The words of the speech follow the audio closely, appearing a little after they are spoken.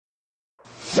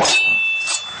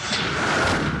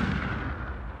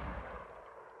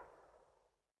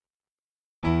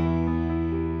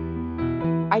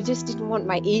I just didn't want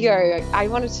my ego. I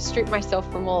wanted to strip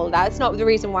myself from all of that. It's not the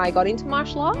reason why I got into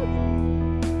martial arts.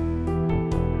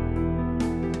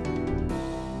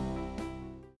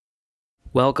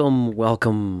 Welcome,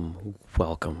 welcome,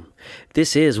 welcome.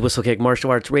 This is Whistlekick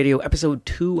Martial Arts Radio, episode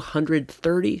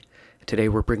 230. Today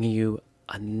we're bringing you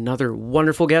another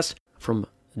wonderful guest from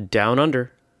Down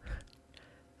Under,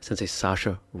 Sensei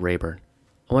Sascha Raeburn.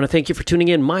 I want to thank you for tuning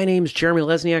in. My name's Jeremy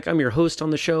Lesniak. I'm your host on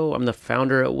the show. I'm the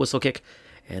founder at Whistlekick,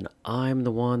 and I'm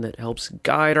the one that helps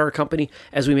guide our company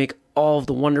as we make all of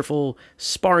the wonderful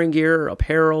sparring gear,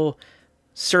 apparel,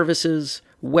 services,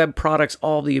 web products,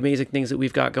 all the amazing things that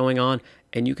we've got going on.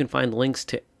 And you can find links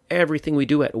to everything we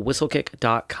do at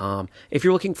whistlekick.com. If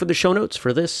you're looking for the show notes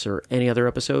for this or any other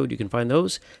episode, you can find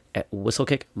those at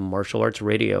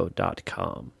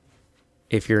whistlekickmartialartsradio.com.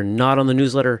 If you're not on the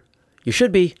newsletter, you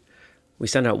should be. We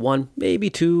send out 1, maybe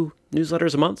 2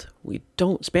 newsletters a month. We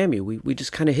don't spam you. We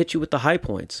just kind of hit you with the high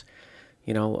points.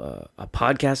 You know, a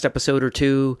podcast episode or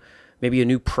 2, maybe a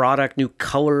new product, new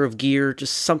color of gear,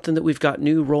 just something that we've got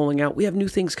new rolling out. We have new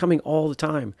things coming all the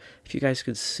time. If you guys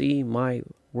could see my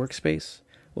workspace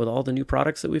with all the new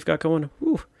products that we've got going,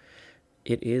 whew,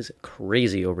 it is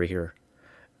crazy over here.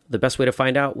 The best way to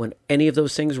find out when any of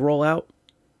those things roll out,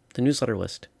 the newsletter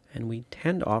list. And we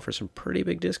tend to offer some pretty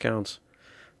big discounts,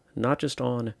 not just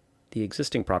on the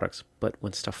existing products, but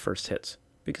when stuff first hits,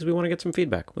 because we want to get some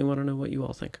feedback. We want to know what you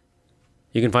all think.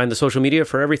 You can find the social media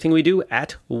for everything we do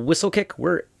at Whistlekick.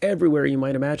 We're everywhere you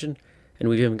might imagine. And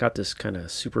we've even got this kind of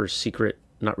super secret,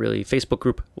 not really, Facebook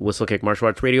group, Whistlekick Martial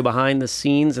Arts Radio, behind the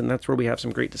scenes. And that's where we have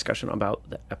some great discussion about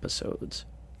the episodes.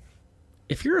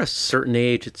 If you're a certain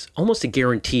age, it's almost a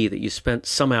guarantee that you spent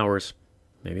some hours,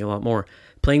 maybe a lot more,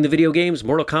 playing the video games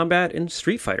Mortal Kombat and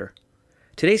Street Fighter.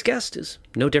 Today's guest is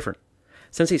no different.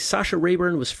 Sensei Sascha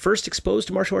Raeburn was first exposed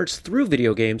to martial arts through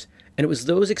video games, and it was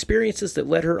those experiences that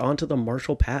led her onto the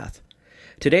martial path.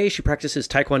 Today, she practices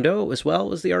Taekwondo as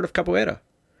well as the art of capoeira.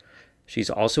 She's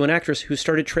also an actress who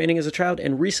started training as a child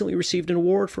and recently received an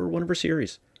award for one of her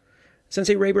series.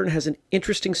 Sensei Raeburn has an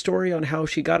interesting story on how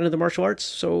she got into the martial arts,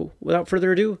 so without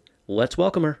further ado, let's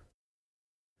welcome her.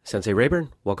 Sensei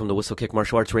Raeburn, welcome to Whistlekick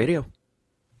Martial Arts Radio.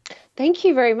 Thank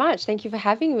you very much. Thank you for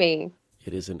having me.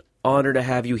 It is an honor to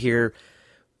have you here.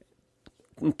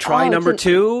 Try number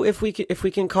 2, if we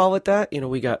can call it that. You know,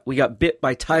 we got bit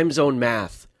by time zone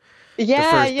math.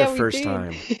 Yeah, the first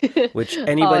time. Which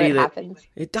anybody happens.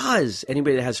 It does.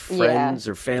 Anybody that has friends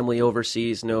or family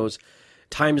overseas knows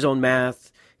time zone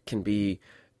math can be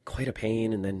quite a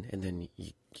pain, and then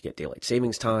you get daylight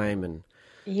savings time and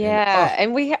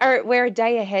we're a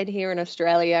day ahead here in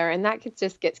Australia, and that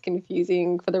just gets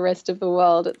confusing for the rest of the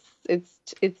world. It's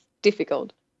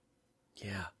difficult.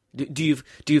 Yeah. Do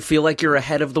you feel like you're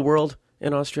ahead of the world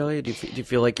in Australia? Do you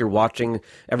feel like you're watching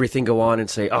everything go on and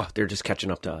say, oh, they're just catching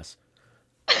up to us?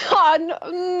 Oh, no,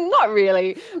 not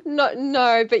really.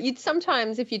 No, but you'd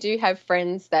sometimes, if you do have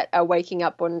friends that are waking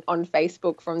up on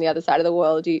Facebook from the other side of the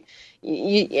world,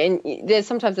 there's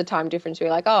sometimes a time difference where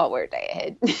you're like, oh, we're a day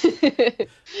ahead.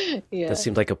 Yeah. That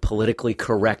seemed like a politically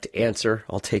correct answer.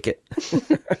 I'll take it.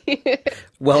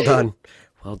 Well done.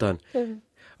 Well done.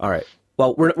 All right.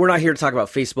 Well, we're not here to talk about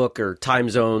Facebook or time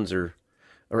zones or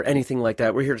anything like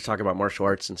that. We're here to talk about martial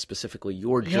arts, and specifically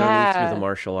your journey through the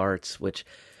martial arts, which,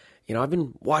 you know, I've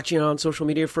been watching on social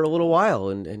media for a little while,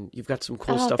 and you've got some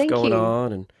cool stuff going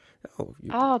on. And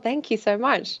thank you so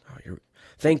much.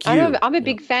 Thank you. I'm a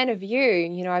big fan of you.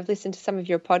 You know, I've listened to some of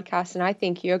your podcasts, and I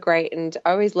think you're great, and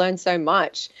I always learn so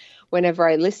much whenever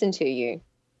I listen to you.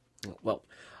 Well,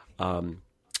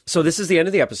 so this is the end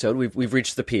of the episode. We've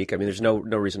reached the peak. I mean, there's no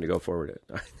reason to go forward.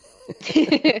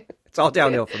 It's all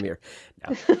downhill from here.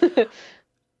 Now,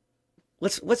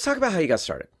 let's talk about how you got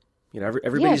started. You know,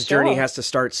 everybody's journey has to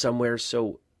start somewhere.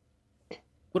 So,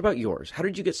 what about yours? How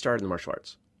did you get started in the martial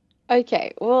arts?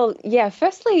 Okay, well, yeah,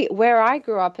 firstly, where I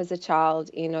grew up as a child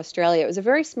in Australia, it was a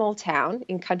very small town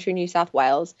in country New South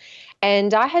Wales,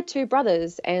 and I had 2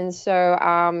 brothers, and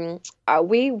so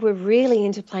we were really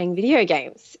into playing video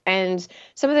games, and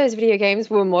some of those video games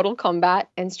were Mortal Kombat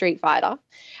and Street Fighter,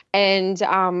 and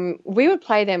we would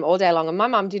play them all day long, and my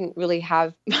mum didn't really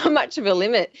have much of a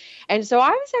limit, and so I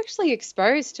was actually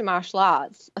exposed to martial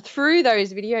arts through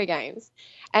those video games.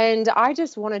 And I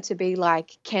just wanted to be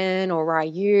like Ken or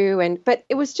Ryu, but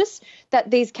it was just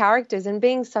that these characters, and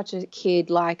being such a kid,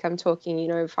 like I'm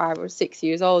talking, 5 or 6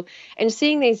 years old, and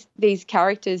seeing these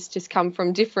characters just come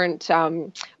from different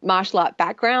martial art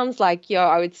backgrounds. Like,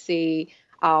 I would see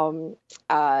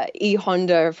E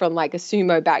Honda from like a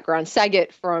sumo background,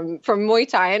 Sagat from Muay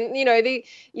Thai, and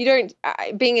you don't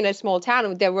being in a small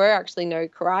town, there were actually no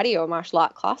karate or martial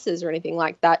art classes or anything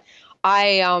like that.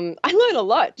 I learned a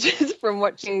lot just from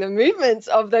watching the movements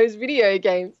of those video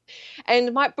games.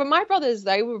 And my brothers,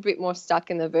 they were a bit more stuck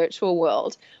in the virtual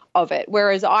world of it,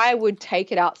 whereas I would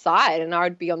take it outside and I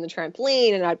would be on the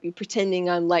trampoline and I'd be pretending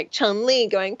I'm like Chun-Li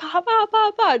going pa pa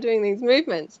pa pa doing these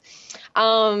movements.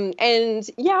 And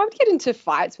yeah, I would get into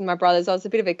fights with my brothers. I was a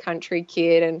bit of a country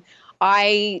kid and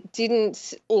I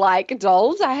didn't like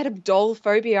dolls. I had a doll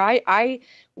phobia. I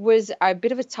was a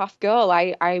bit of a tough girl.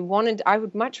 I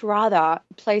would much rather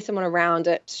play someone around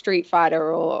at Street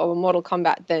Fighter or Mortal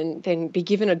Kombat than be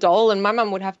given a doll. And my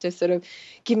mum would have to sort of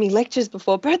give me lectures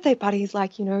before birthday parties,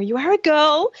 like, you know, you are a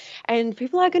girl and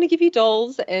people are going to give you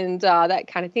dolls and that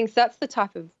kind of thing. So that's the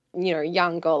type of, you know,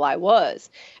 young girl I was.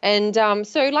 And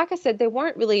so, like I said, there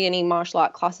weren't really any martial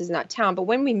art classes in that town. But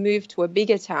when we moved to a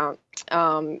bigger town,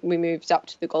 we moved up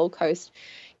to the Gold Coast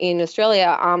in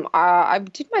Australia. I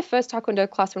did my first Taekwondo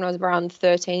class when I was around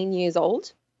 13 years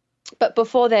old. But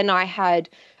before then, I had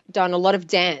done a lot of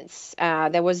dance.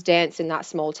 There was dance in that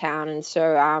small town. And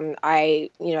so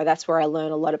that's where I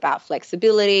learned a lot about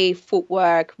flexibility,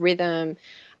 footwork, rhythm.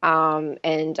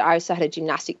 And I also had a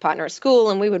gymnastic partner at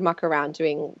school, and we would muck around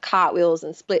doing cartwheels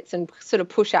and splits and sort of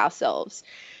push ourselves.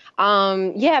 We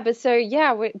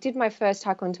did my first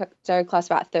Taekwondo class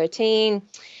about 13.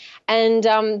 And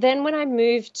then when I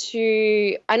moved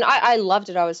and I loved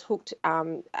it, I was hooked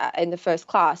in the first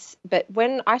class. But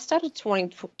when I started to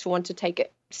want to take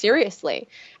it seriously,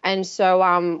 and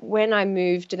so when I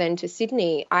moved then to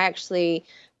Sydney, I actually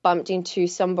bumped into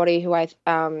somebody who I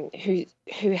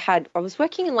was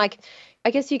working in, like, I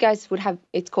guess you guys would have,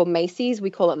 it's called Macy's. We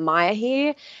call it Maya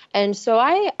here. And so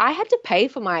I had to pay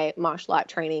for my martial art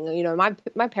training. You know,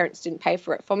 my parents didn't pay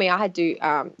for it for me. I had to,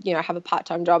 have a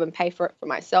part-time job and pay for it for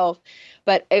myself.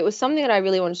 But it was something that I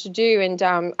really wanted to do. And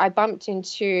I bumped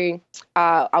into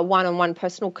a one-on-one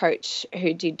personal coach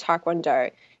who did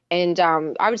Taekwondo. And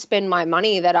I would spend my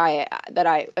money that I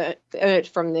earned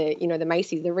from the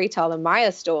Macy's, the retail, the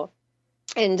Maya store,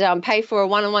 and pay for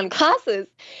one-on-one classes.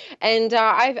 And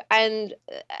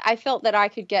I felt that I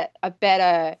could get a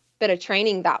better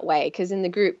training that way, because in the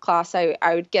group class I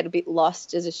would get a bit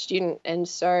lost as a student. And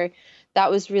so that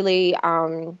was really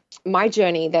my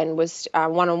journey then, was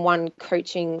one-on-one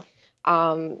coaching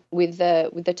with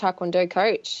the Taekwondo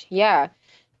coach. Yeah.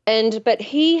 But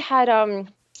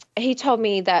he told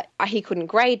me that he couldn't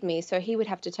grade me, so he would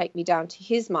have to take me down to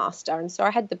his master. And so I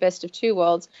had the best of two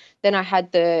worlds. Then I had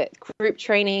the group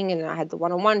training and I had the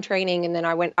one-on-one training, and then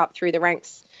I went up through the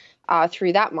ranks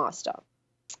through that master.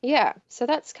 Yeah, so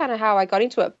that's kind of how I got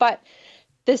into it. But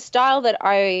the style that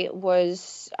I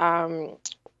was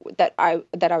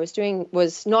doing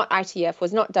was not ITF,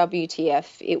 was not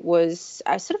WTF. It was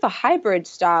a sort of a hybrid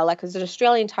style, like it was an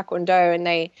Australian Taekwondo, and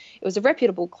it was a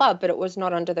reputable club, but it was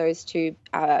not under those two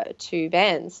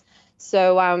bands.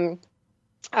 So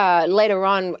later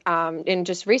on, and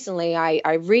just recently, I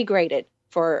regraded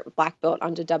for black belt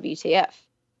under WTF.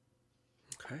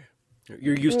 Okay,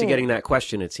 you're used to getting that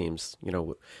question, it seems. You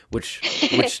know, which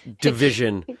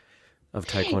division of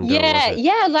Taekwondo was it?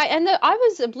 Yeah, I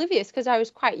was oblivious because I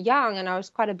was quite young, and I was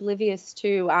quite oblivious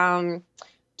to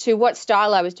what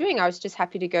style I was doing. I was just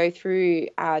happy to go through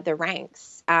the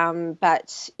ranks.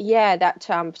 But yeah, that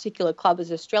particular club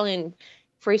was Australian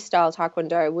freestyle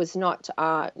Taekwondo, was not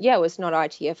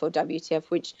ITF or WTF,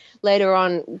 which later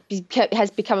on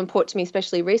has become important to me,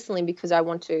 especially recently, because I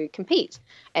want to compete.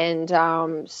 And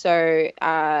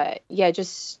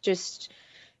just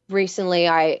recently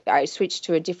I switched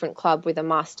to a different club with a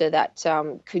master that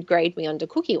could grade me under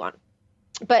Cookie One.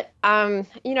 But, I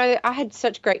had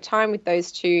such great time with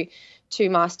those two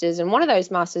masters. And one of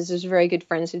those masters was very good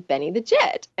friends with Benny the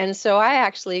Jet. And so I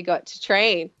actually got to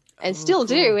train, and still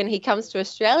do, when he comes to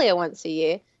Australia once a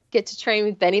year, get to train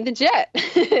with Benny the Jet.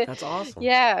 That's awesome.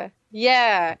 Yeah.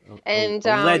 And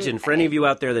a legend. For any of you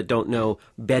out there that don't know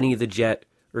Benny the Jet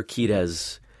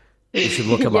Urquidez, you should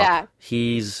look him up.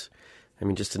 He's,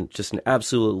 just an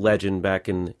absolute legend back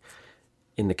in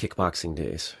the kickboxing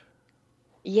days.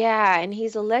 Yeah, and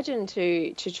he's a legend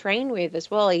to train with as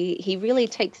well. He really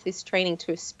takes this training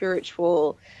to a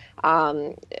spiritual,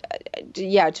 to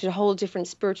a whole different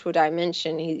spiritual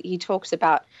dimension. He talks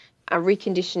about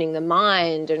reconditioning the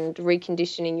mind and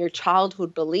reconditioning your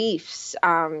childhood beliefs.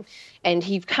 And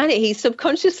he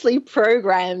subconsciously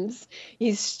programs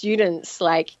his students,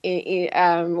 like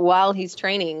while he's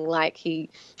training.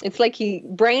 It's like he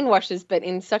brainwashes, but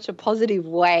in such a positive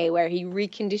way, where he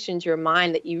reconditions your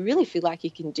mind that you really feel like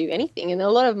you can do anything. And a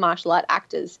lot of martial art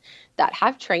actors that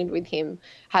have trained with him,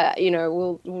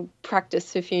 will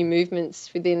practice a few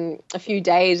movements within a few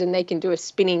days and they can do a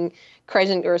spinning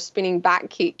crescent or a spinning back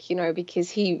kick, because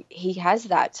he has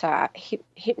that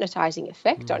hypnotizing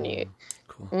effect on you.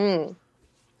 Cool.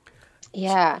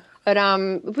 Yeah. But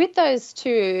with those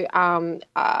two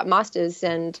masters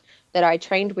and that I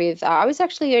trained with, I was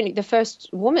actually only the first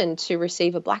woman to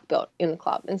receive a black belt in the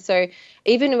club. And so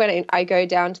even when I go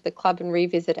down to the club and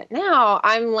revisit it now,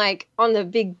 I'm like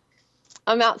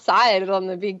I'm outside on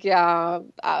the big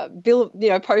bill,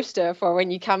 poster for when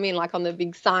you come in, like on the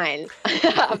big sign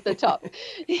up the top.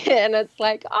 Yeah, and it's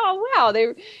like, oh, wow,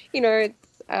 it's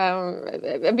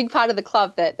a big part of the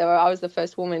club that I was the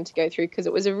first woman to go through, because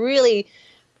it was a really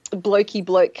blokey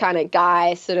bloke kind of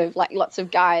guy, sort of like lots of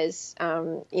guys,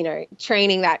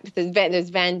 training that there's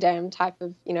Van Damme type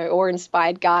of,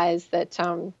 awe-inspired guys that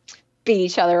beat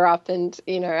each other up. And,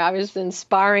 I was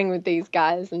inspiring with these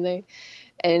guys, and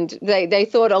they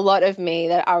thought a lot of me,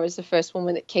 that I was the first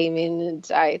woman that came in,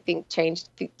 and I think changed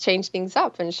things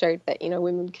up and showed that,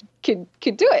 women could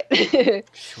do it.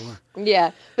 Sure.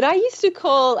 Yeah. But I used to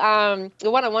call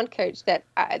the one-on-one coach that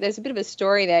there's a bit of a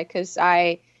story there, because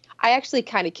I actually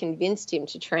kind of convinced him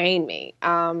to train me.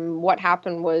 What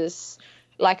happened was,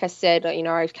 like I said,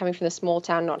 I was coming from the small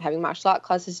town, not having martial art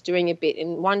classes, doing a bit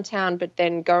in one town, but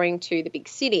then going to the big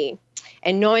city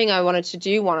and knowing I wanted to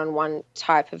do one-on-one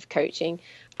type of coaching.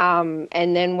 And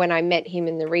then when I met him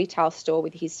in the retail store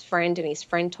with his friend, and his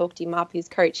friend talked him up, his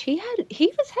coach, he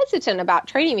was hesitant about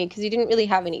training me, because he didn't really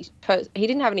have any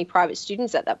private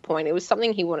students at that point. It was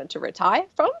something he wanted to retire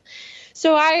from.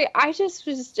 So I just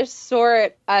saw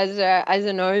it as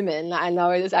an omen, and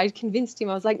I convinced him.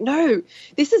 I was like, no,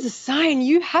 this is a sign.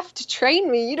 You have to train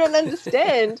me. You don't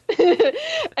understand.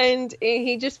 And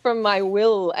he just, from my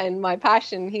will and my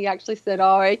passion, he actually said,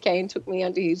 oh, okay, and took me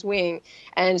under his wing,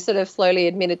 and sort of slowly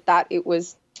admitted that it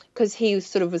was because he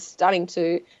sort of was starting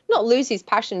to not lose his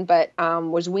passion, but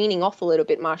was weaning off a little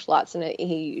bit martial arts, and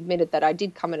he admitted that I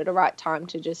did come in at the right time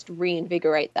to just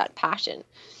reinvigorate that passion.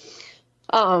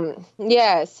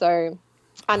 So,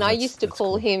 and I used to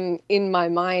call him, in my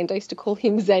mind, I used to call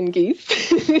him Zangief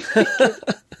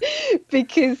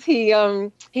because he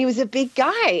was a big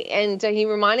guy, and he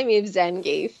reminded me of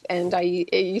Zangief. And I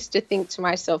used to think to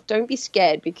myself, don't be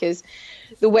scared, because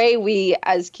the way we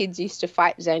as kids used to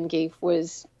fight Zangief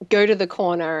was go to the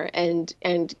corner and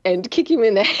kick him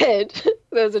in the head.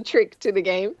 There's a trick to the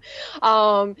game.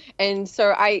 And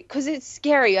so because it's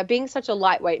scary, being such a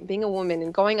lightweight, being a woman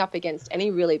and going up against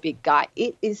any really big guy,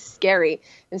 it is scary.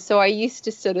 And so I used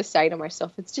to sort of say to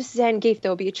myself, it's just Zangief,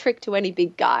 there'll be a trick to any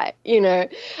big guy,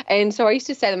 And so I used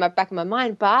to say them at the back of my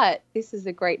mind. But this is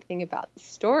the great thing about the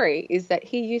story, is that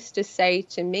he used to say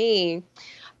to me,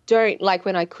 don't, like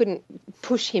when I couldn't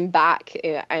push him back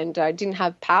and I didn't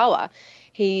have power,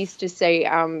 he used to say,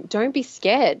 don't be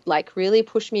scared, like really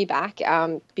push me back,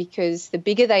 because the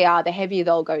bigger they are, the heavier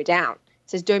they'll go down. He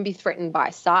says, don't be threatened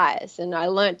by size. And I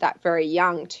learned that very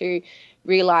young, to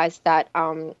realize that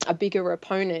a bigger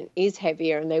opponent is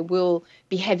heavier, and they will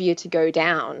be heavier to go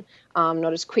down,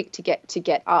 not as quick to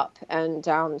get up. And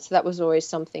so that was always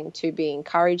something to be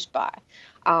encouraged by.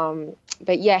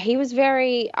 But yeah, he was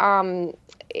very,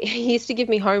 he used to give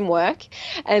me homework,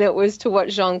 and it was to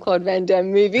watch Jean-Claude Van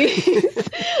Damme movies,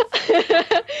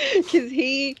 because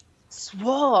he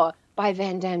swore by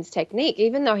Van Damme's technique,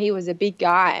 even though he was a big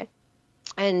guy.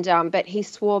 And but he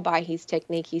swore by his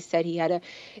technique. He said he had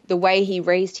the way he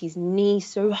raised his knee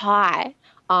so high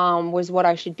was what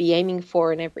I should be aiming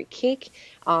for in every kick.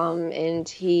 And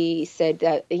he said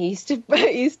that he used to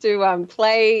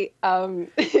play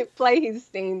his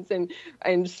scenes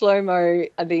and slow-mo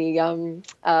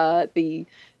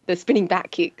the spinning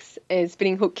back kicks and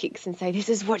spinning hook kicks, and say, this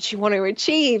is what you want to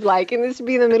achieve, like, and this would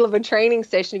be in the middle of a training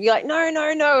session. He'd be like, no,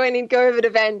 and he'd go over to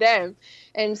Van Damme.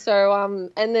 And so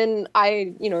and then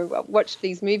I watched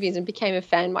these movies and became a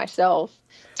fan myself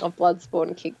of Bloodsport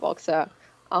and Kickboxer.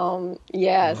 Wow.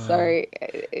 So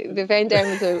the Van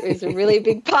Damme is a really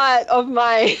big part of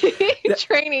my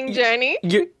training journey.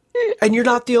 And you're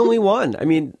not the only one. I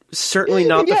mean, certainly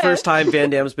not the first time Van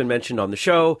Damme's been mentioned on the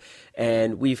show.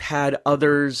 And we've had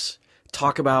others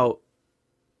talk about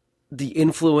the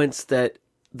influence that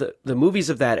the movies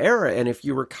of that era. And if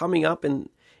you were coming up in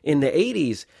the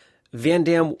 80s, Van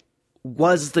Damme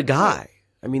was the guy.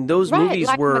 I mean, those movies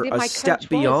were a step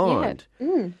beyond.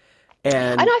 And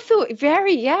I feel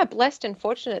very, blessed and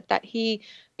fortunate that he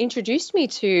introduced me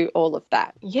to all of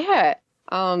that. Yeah,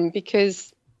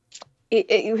 because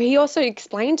he also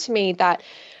explained to me that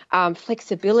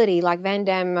flexibility. Like Van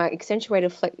Damme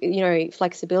accentuated,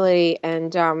 flexibility,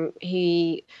 and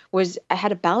he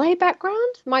had a ballet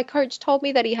background. My coach told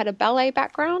me that he had a ballet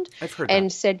background, I've heard and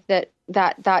that. said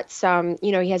that's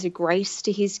he has a grace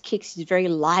to his kicks. He's very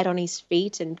light on his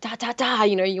feet, and da da da.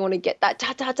 You want to get that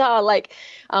da da da, like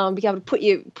be able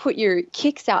to put your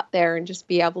kicks out there and just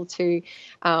be able to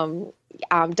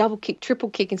double kick, triple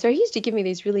kick. And so he used to give me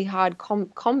these really hard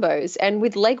combos, and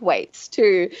with leg weights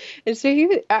too. And so he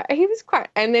was quite,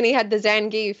 and then he had the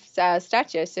Zangief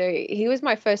stature. So he was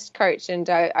my first coach, and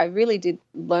I really did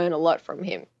learn a lot from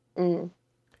him. And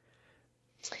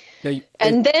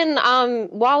then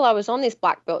while I was on this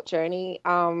black belt journey,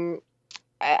 I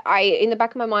in the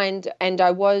back of my mind, and I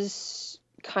was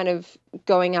kind of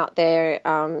going out there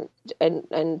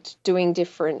and doing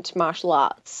different martial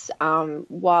arts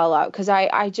because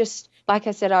I just, like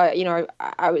I said,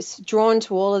 I was drawn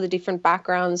to all of the different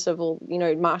backgrounds of all,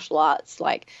 martial arts,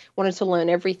 like wanted to learn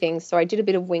everything. So I did a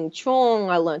bit of Wing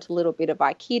Chun, I learned a little bit of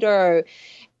Aikido,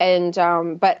 and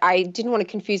but I didn't want to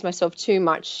confuse myself too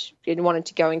much. Didn't want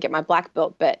to go and get my black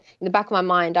belt, but in the back of my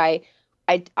mind, I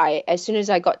as soon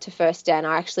as I got to first dan,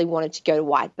 I actually wanted to go to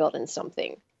white belt in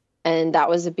something. And that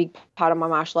was a big part of my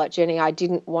martial art journey. I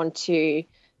didn't want to,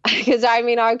 because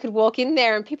I could walk in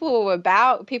there and people would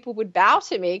bow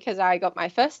to me because I got my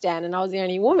first dan and I was the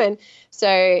only woman.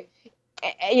 So,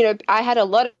 I had a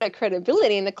lot of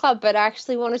credibility in the club, but I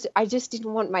just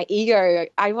didn't want my ego.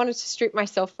 I wanted to strip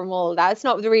myself from all of that. It's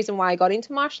not the reason why I got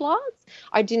into martial arts.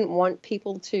 I didn't want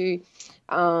people to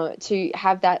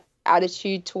have that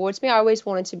attitude towards me. I always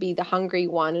wanted to be the hungry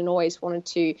one and always wanted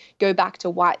to go back to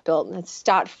white belt and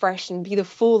start fresh and be the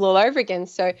fool all over again.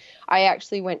 So I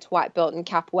actually went to white belt in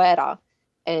capoeira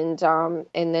and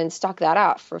then stuck that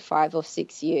out for 5 or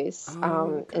 6 years.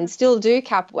 Okay. And still do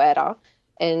capoeira,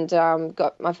 and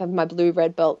I've had my blue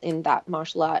red belt in that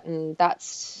martial art, and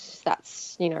that's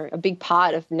a big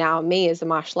part of now me as a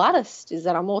martial artist is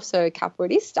that I'm also a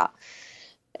capoeirista.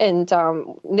 And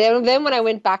then when I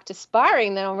went back to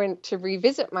sparring, then I went to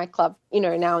revisit my club,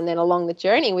 now and then along the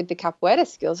journey with the capoeira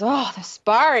skills. Oh, the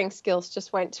sparring skills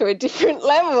just went to a different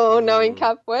level knowing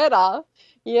capoeira.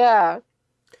 Yeah.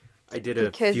 I did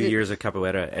a few years of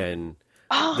capoeira, and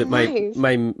nice.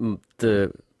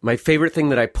 my favorite thing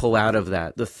that I pull out of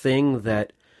that, the thing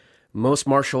that most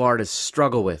martial artists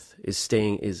struggle with is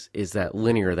that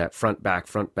linear, that front back,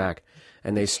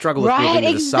 and they struggle with moving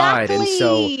to the side. And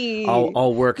so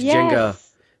I'll work Jenga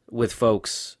with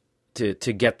folks to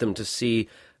get them to see,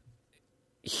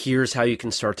 here's how you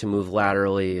can start to move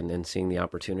laterally, and seeing the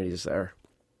opportunities there.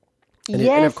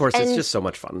 And of course, it's just so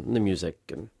much fun, the music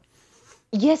and.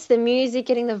 Yes, the music,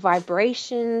 getting the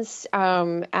vibrations.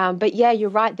 But yeah, you're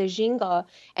right. The Ginga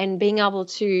and being able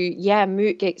to,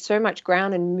 move, get so much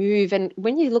ground and move. And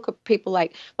when you look at people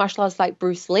like martial artists like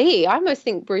Bruce Lee, I almost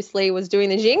think Bruce Lee was doing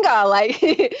the Ginga, like,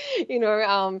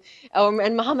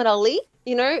 and Muhammad Ali.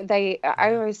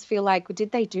 I always feel like,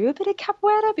 did they do a bit of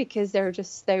capoeira because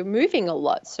they're moving a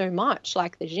lot so much,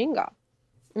 like the Ginga.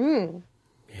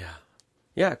 Yeah.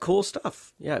 Yeah, cool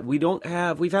stuff. Yeah,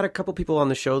 we've had a couple people on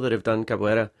the show that have done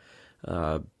capoeira,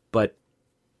 but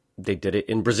they did it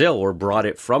in Brazil or brought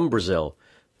it from Brazil.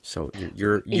 So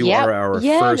you are our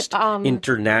first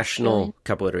international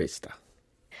capoeirista.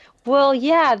 Well,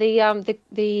 yeah,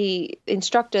 the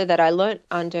instructor that I learnt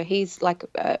under, he's like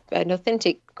an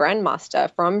authentic grandmaster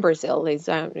from Brazil. He's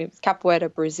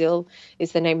Capoeira Brazil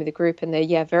is the name of the group, and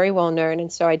they're very well known.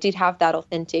 And so I did have that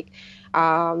authentic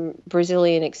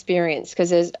Brazilian experience, because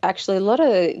there's actually a lot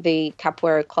of the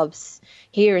capoeira clubs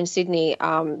here in Sydney.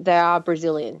 They are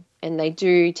Brazilian, and they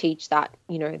do teach that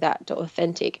that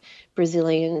authentic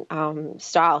Brazilian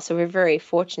style. So we're very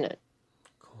fortunate.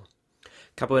 Cool.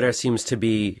 Capoeira seems to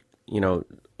be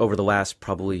over the last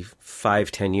probably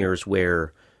 5-10 years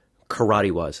where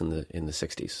karate was in the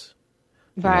 60s.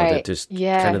 Right.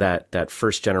 Kind of that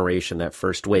first generation, that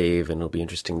first wave, and it'll be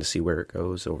interesting to see where it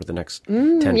goes over the next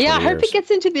 10, 20 years. I hope it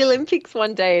gets into the Olympics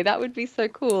one day. That would be so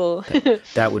cool.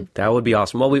 that would be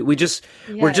awesome. Well, we're just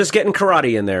getting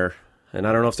karate in there, and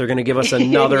I don't know if they're going to give us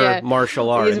another martial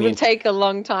art. It would take a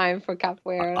long time for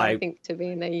capoeira, I think, to be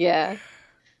in there. Yeah.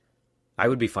 I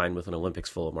would be fine with an Olympics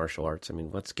full of martial arts. I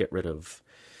mean, let's get rid of,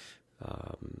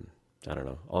 I don't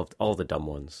know, all the dumb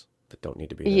ones that don't need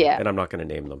to be there. Yeah. And I'm not going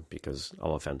to name them because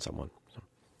I'll offend someone. So.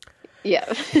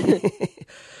 Yeah.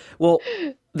 Well,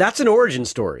 that's an origin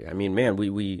story. I mean, man,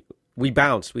 we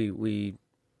bounced. We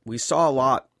saw a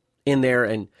lot in there,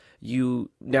 and you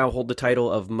now hold the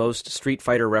title of most Street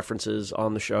Fighter references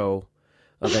on the show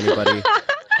of anybody.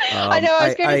 I know, I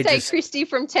was going to say Christy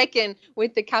from Tekken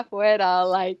with the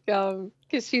capoeira,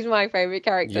 because she's my favorite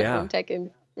character from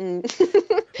Tekken. Mm.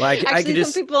 Well, I could Actually, some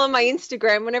just, people on my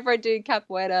Instagram, whenever I do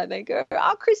capoeira, they go,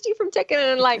 "Oh, Christy from Tekken,"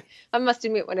 and like, I must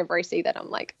admit, whenever I see that, I'm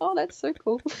like, "Oh, that's so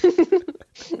cool."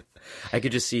 I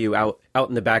could just see you out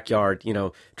in the backyard,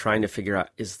 trying to figure out,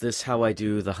 is this how I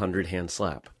do the 100-hand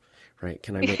slap? Right?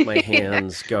 Can I make my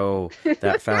hands go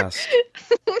that fast?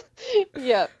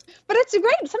 Yeah, but it's a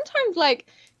great sometimes like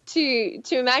to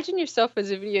imagine yourself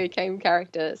as a video game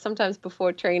character. Sometimes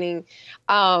before training,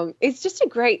 it's just a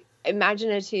great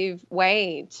imaginative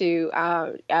way to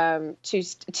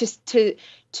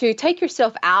take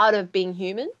yourself out of being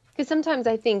human. Because sometimes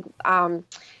I think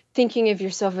thinking of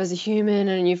yourself as a human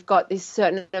and you've got this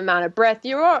certain amount of breath,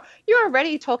 you're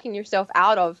already talking yourself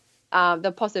out of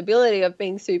the possibility of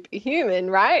being superhuman,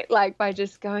 right? Like by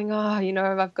just going, oh,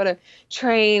 I've got to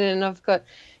train and I've got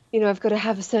to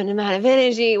have a certain amount of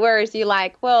energy. Whereas you're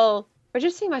like, well, I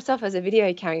just see myself as a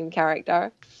video game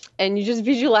character, and you just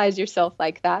visualize yourself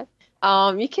like that.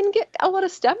 You can get a lot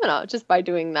of stamina just by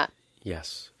doing that.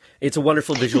 Yes. It's a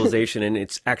wonderful visualization, and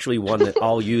it's actually one that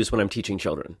I'll use when I'm teaching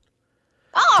children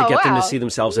to Oh, get them to wow. see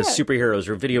themselves as Yeah. superheroes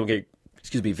or video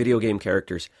game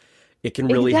characters. It can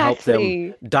really help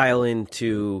them dial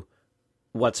into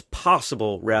what's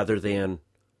possible rather than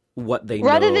what they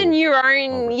Rather know than your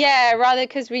own, already. yeah, rather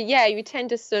because we tend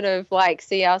to sort of like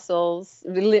see ourselves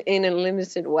in a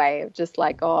limited way of just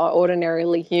like, oh,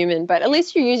 ordinarily human. But at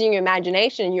least you're using your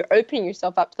imagination and you're opening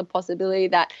yourself up to the possibility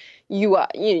that you're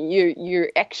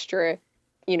extra,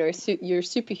 you're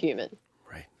superhuman.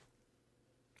 Right.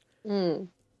 Mm.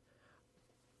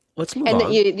 Let's move And that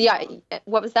on.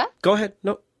 what was that? Go ahead.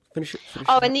 No, finish it.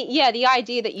 Oh, and the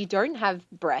idea that you don't have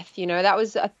breath, that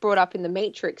was brought up in the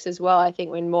Matrix as well. I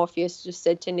think when Morpheus just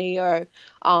said to Neo,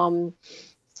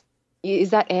 "Is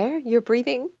that air you're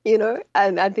breathing?"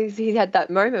 And I think he had that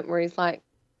moment where he's like,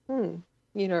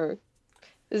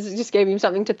 this just gave him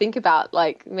something to think about.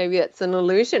 Like maybe it's an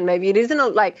illusion. Maybe it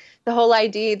isn't. Like the whole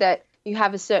idea that you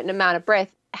have a certain amount of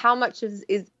breath. How much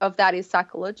of that is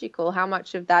psychological? How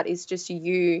much of that is just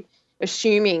you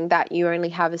assuming that you only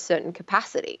have a certain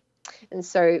capacity? And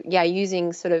so, yeah,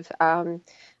 using sort of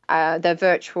the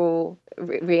virtual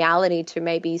reality to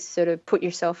maybe sort of put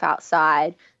yourself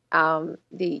outside.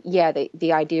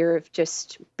 The idea of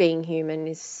just being human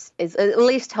is at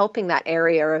least helping that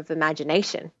area of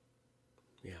imagination.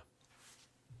 Yeah.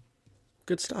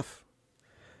 Good stuff.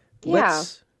 Yeah.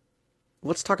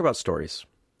 Let's talk about stories.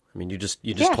 I mean, you just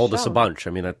Yeah, told us a sure. bunch. I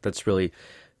mean, that's really,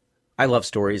 I love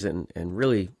stories, and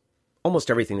really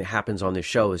almost everything that happens on this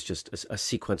show is just a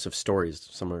sequence of stories.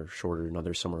 Some are shorter than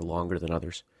others, some are longer than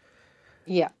others.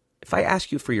 Yeah. If I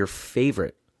ask you for your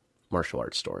favorite martial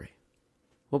arts story,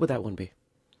 what would that one be?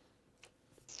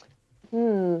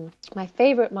 My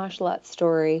favorite martial arts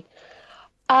story.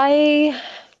 I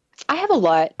I have a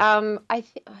lot. I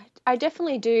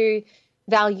definitely do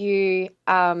value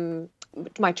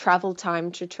my travel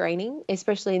time to training,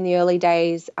 especially in the early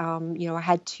days. I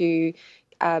had to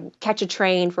catch a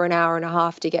train for an hour and a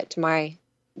half to get to my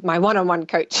one-on-one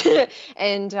coach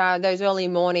and those early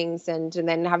mornings and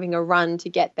then having a run to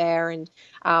get there. And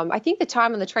I think the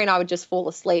time on the train I would just fall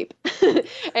asleep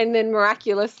and then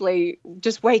miraculously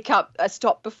just wake up,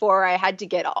 stop before I had to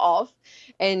get off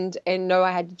and know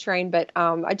I had to train. But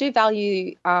I do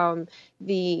value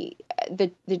the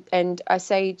and I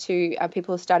say to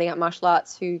people starting out martial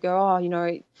arts who go,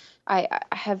 oh, I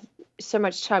have so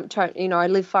much time, I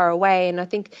live far away. And I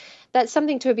think that's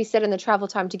something to be said in the travel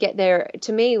time to get there.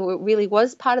 To me, what really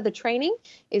was part of the training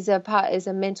is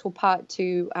a mental part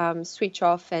to switch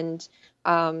off and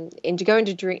to go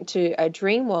into a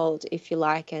dream world, if you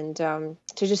like, and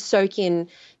to just soak in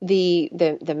the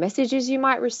messages you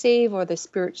might receive or the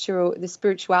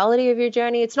spirituality of your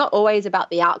journey. It's not always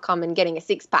about the outcome and getting a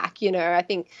six pack. I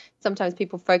think sometimes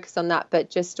people focus on that, but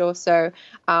just also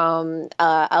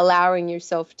allowing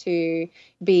yourself to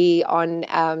be on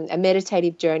a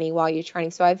meditative journey while you're training.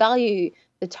 So I value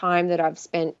the time that I've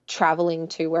spent traveling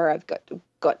to where I've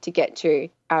got to get to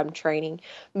training,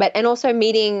 and also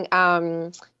meeting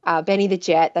Benny the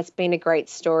Jet. That's been a great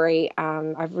story.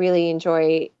 I've really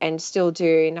enjoyed and still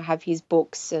do, and I have his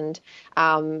books, and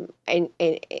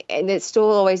it's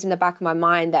still always in the back of my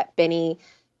mind that Benny.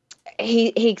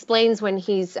 He explains when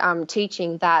he's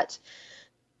teaching that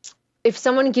if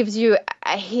someone gives you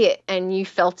a hit and you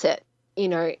felt it,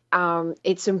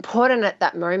 it's important at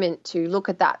that moment to look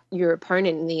at your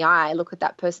opponent in the eye, look at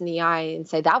that person in the eye and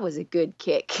say, that was a good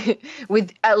kick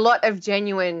with a lot of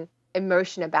genuine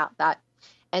emotion about that.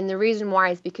 And the reason why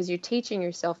is because you're teaching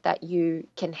yourself that you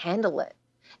can handle it.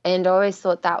 And I always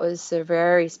thought that was a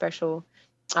very special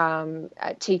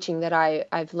teaching that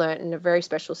I've learned, in a very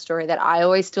special story that I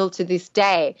always still to this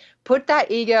day put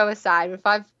that ego aside. If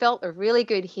I've felt a really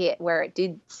good hit where it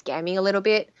did scare me a little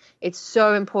bit, it's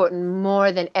so important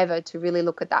more than ever to really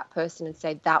look at that person and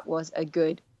say that was a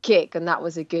good kick and that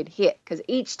was a good hit, because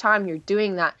each time you're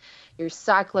doing that, you're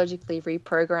psychologically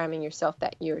reprogramming yourself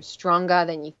that you're stronger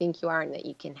than you think you are and that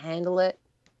you can handle it.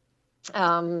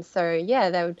 So yeah,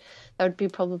 that would be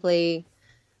probably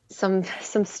some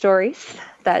stories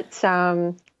that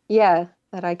that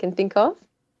I can think of.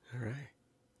 All right.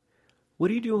 What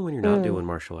are you doing when you're not doing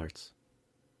martial arts?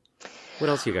 What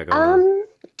else you got going on?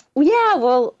 Yeah,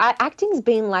 well, acting's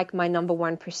been like my number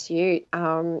one pursuit.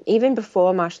 Even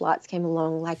before martial arts came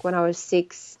along, like when I was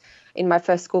 6 in my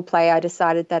first school play, I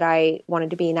decided that I wanted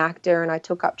to be an actor, and I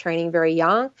took up training very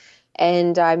young.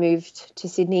 And I moved to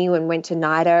Sydney and went to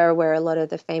NIDA, where a lot of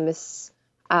the famous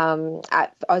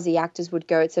Aussie actors would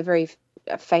go. It's a very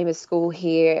famous school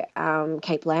here.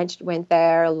 Kate Blanchett went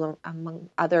there, among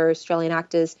other Australian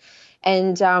actors.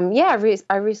 And I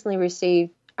recently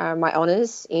received my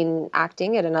honours in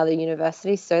acting at another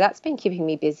university, so that's been keeping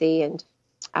me busy. And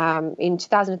in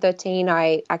 2013,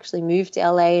 I actually moved to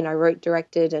LA, and I wrote,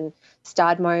 directed, and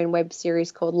starred my own web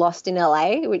series called Lost in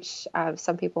LA, which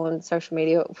some people on social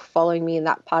media are following me in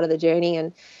that part of the journey.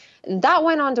 And that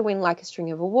went on to win like a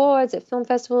string of awards at film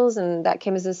festivals, and that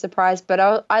came as a surprise.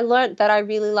 But I learned that I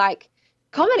really like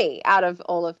comedy out of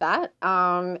all of that.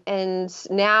 And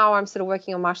now I'm sort of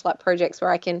working on martial art projects where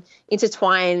I can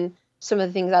intertwine some of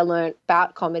the things I learned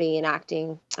about comedy and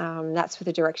acting. That's for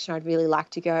the direction I'd really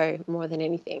like to go more than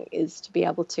anything, is to be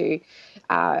able to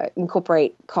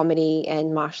incorporate comedy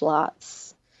and martial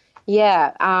arts.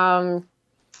 Yeah.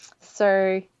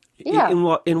 So, yeah. In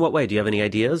what way? Do you have any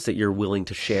ideas that you're willing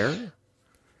to share?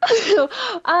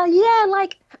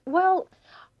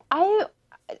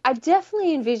 I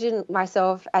definitely envision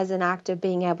myself as an actor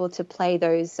being able to play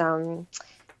those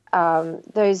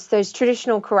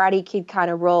traditional Karate Kid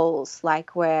kind of roles,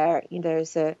 like where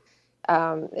there's a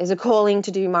calling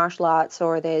to do martial arts,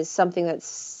 or there's something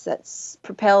that's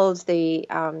propelled the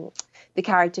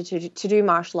character to do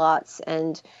martial arts,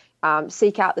 and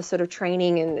seek out the sort of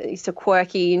training, and it's a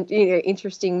quirky,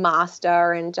 interesting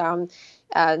master, and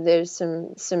there's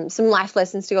some life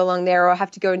lessons to go along there, or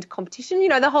have to go into competition.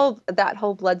 That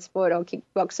whole blood sport or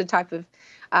kickboxer type of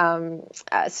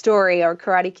story, or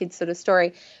Karate Kid sort of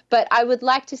story. But I would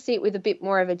like to see it with a bit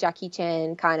more of a Jackie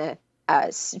Chan kind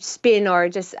of spin, or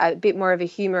just a bit more of a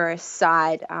humorous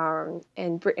side, and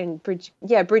bridge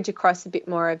across a bit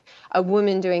more of a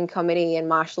woman doing comedy and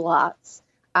martial arts,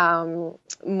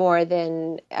 more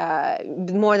than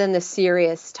the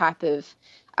serious type of.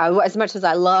 As much as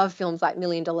I love films like $1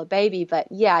 Million Baby, but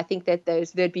yeah, I think that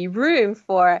there'd be room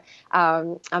for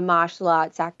a martial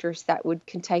arts actress that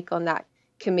can take on that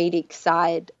comedic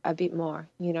side a bit more.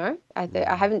 I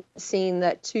haven't seen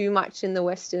that too much in the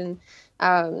Western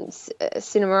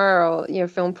cinema or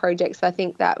film projects. I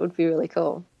think that would be really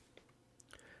cool.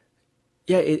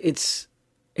 Yeah, it's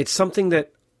something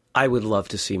that I would love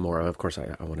to see more of. Of course,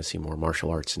 I want to see more martial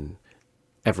arts in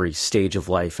every stage of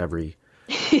life, every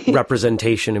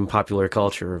representation in popular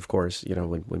culture. Of course,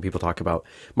 when people talk about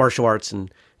martial arts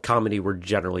and comedy, we're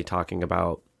generally talking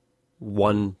about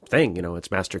one thing. It's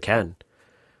Master Ken.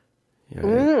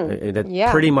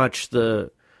 Pretty much the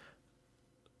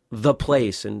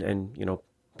place,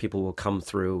 and people will come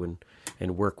through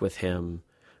and work with him,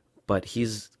 but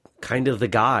he's kind of the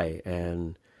guy.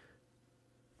 And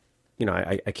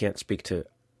I can't speak to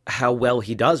how well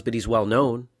he does, but he's well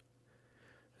known.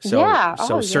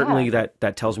 So certainly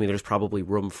that tells me there's probably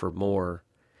room for more.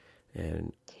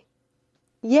 And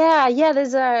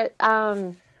there's a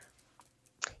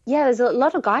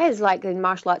lot of guys like in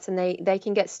martial arts, and they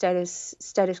can get status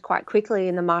quite quickly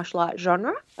in the martial arts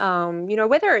genre.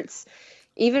 Whether it's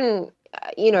even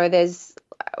there's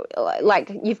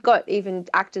like you've got even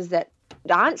actors that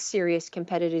aren't serious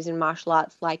competitors in martial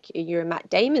arts, like your Matt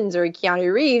Damon's or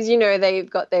Keanu Reeves. They've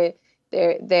got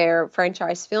their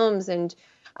franchise films, and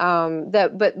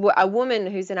but a woman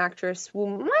who's an actress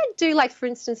might do, like, for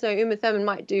instance, Uma Thurman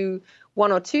might do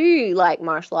 1 or 2 like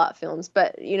martial art films,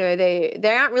 but they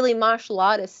aren't really martial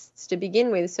artists to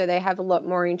begin with, so they have a lot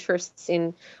more interests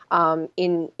in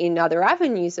other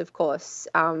avenues, of course.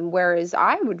 Whereas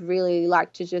I would really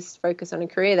like to just focus on a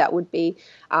career that would be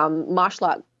martial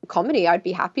art comedy. I'd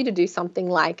be happy to do something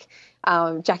like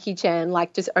Jackie Chan,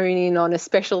 like just own in on a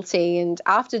specialty. And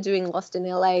after doing Lost in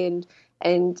LA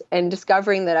and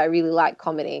discovering that I really like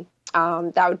comedy,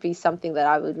 that would be something that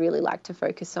I would really like to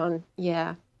focus on.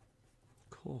 Yeah.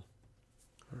 Cool.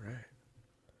 All right.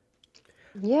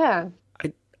 Yeah.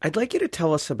 I'd like you to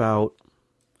tell us about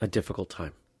a difficult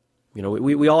time. You know,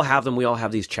 we all have them. We all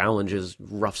have these challenges,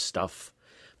 rough stuff.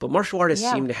 But martial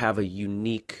artists seem to have a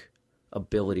unique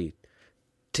ability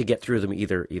to get through them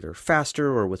either faster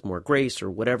or with more grace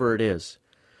or whatever it is.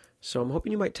 So I'm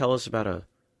hoping you might tell us about a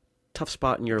tough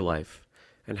spot in your life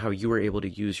and how you were able to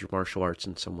use your martial arts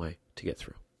in some way to get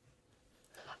through.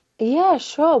 Yeah,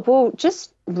 sure. Well,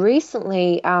 just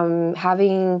recently,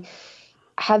 having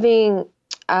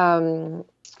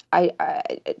I,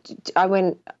 I I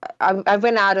went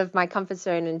out of my comfort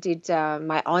zone and did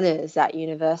my honors at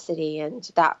university, and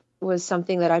that was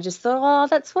something that I just thought, oh,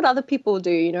 that's what other people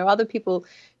do. You know, other people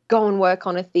go and work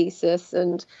on a thesis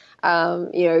and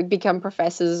become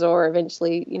professors or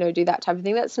eventually do that type of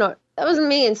thing. That wasn't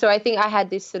me, and so I think I had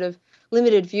this sort of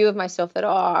limited view of myself that,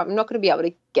 I'm not going to be able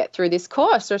to get through this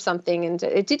course or something. And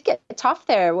it did get tough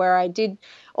there, where I did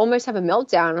almost have a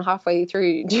meltdown halfway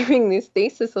through during this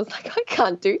thesis. I was like, I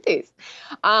can't do this.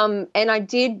 And I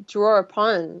did draw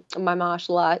upon my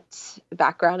martial arts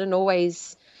background and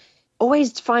always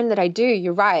find that I do.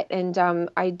 You're right. And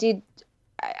I did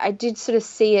sort of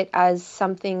see it as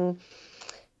something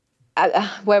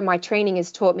where my training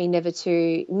has taught me never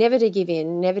to give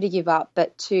in, never to give up,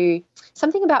 but to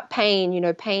something about pain. You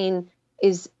know, pain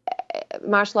is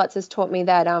martial arts has taught me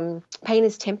that pain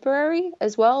is temporary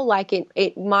as well. Like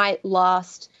it might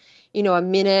last, a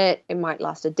minute, it might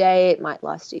last a day, it might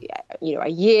last a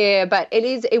year, but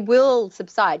it will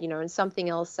subside. And something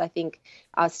else I think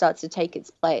starts to take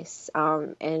its place,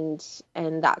 and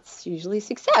that's usually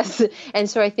success. And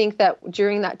so I think that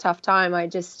during that tough time, I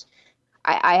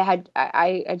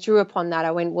drew upon that.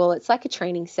 I went, well, it's like a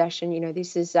training session.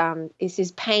 This is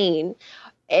pain,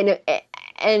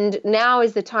 and now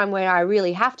is the time where I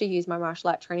really have to use my martial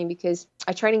art training, because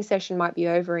a training session might be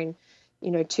over in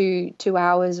 2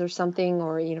 hours or something,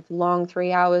 or long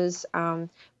 3 hours.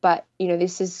 But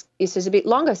this is a bit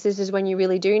longer. So this is when you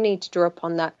really do need to draw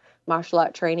upon that martial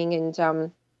art training.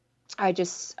 And I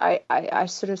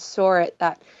sort of saw it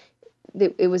that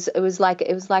it was like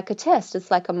a test.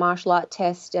 It's like a martial art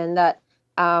test, and that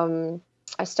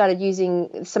I started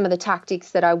using some of the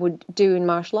tactics that I would do in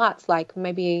martial arts. Like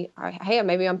maybe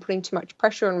I'm putting too much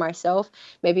pressure on myself.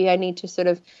 Maybe I need to sort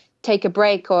of take a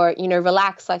break or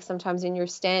relax. Like sometimes in your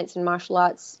stance in martial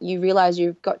arts, you realize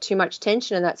you've got too much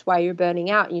tension, and that's why you're burning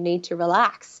out. You need to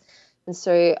relax. And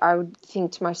so I would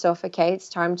think to myself, okay, it's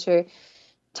time to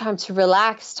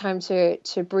relax, time to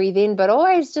breathe in, but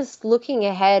always just looking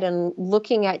ahead and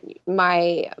looking at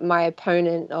my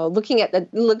opponent, or looking at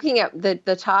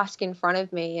the task in front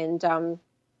of me, and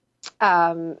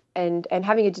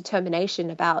having a determination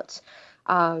about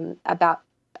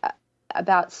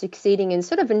succeeding, and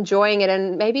sort of enjoying it,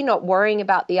 and maybe not worrying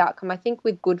about the outcome. I think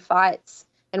with good fights,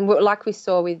 and like we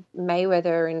saw with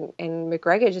Mayweather and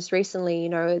McGregor just recently,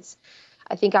 I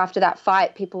think after that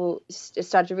fight, people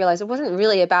started to realize it wasn't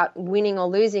really about winning or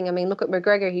losing. I mean, look at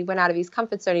McGregor. He went out of his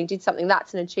comfort zone. He did something.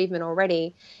 That's an achievement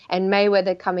already. And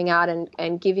Mayweather coming out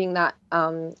and giving that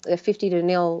the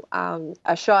 50-0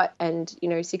 a shot, and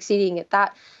succeeding at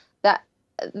that. That's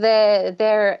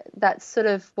sort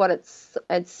of what it's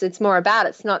more about.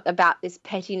 It's not about this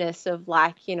pettiness of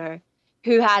like,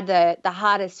 who had the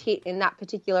hardest hit in that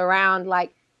particular round.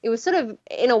 Like, it was sort of,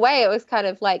 in a way, it was kind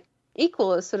of like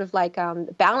equal. It was sort of like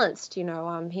balanced,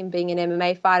 him being an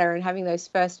MMA fighter and having those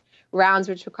first rounds,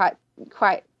 which were quite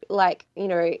like,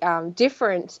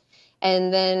 different.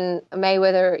 And then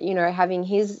Mayweather, having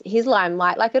his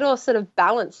limelight, like it all sort of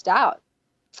balanced out.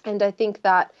 And I think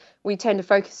that we tend to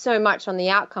focus so much on the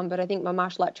outcome, but I think my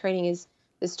martial art training has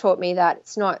taught me that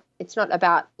it's not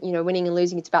about, winning and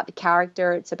losing. It's about the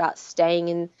character. It's about staying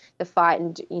in the fight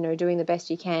and, doing the best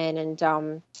you can, and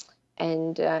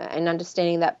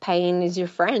understanding that pain is your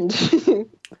friend.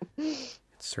 It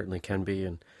certainly can be,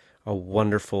 and a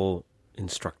wonderful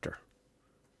instructor.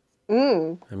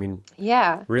 I mean,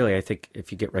 yeah. Really, I think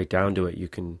if you get right down to it, you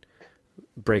can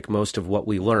break most of what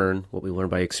we learn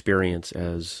by experience,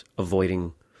 as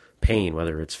avoiding pain,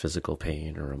 whether it's physical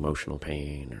pain or emotional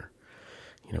pain, or,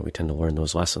 we tend to learn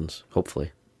those lessons,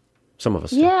 hopefully. Some of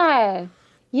us do. Yeah,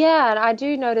 and I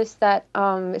do notice that,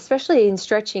 especially in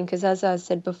stretching, because as I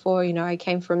said before, I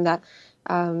came from that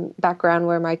background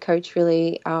where my coach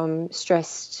really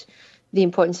stressed the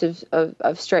importance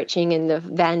of stretching, and the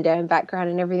Van Damme background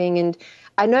and everything. And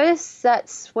I noticed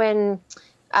that's when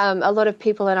a lot of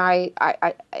people, and I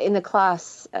in the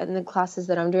classes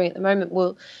that I'm doing at the moment,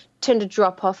 will tend to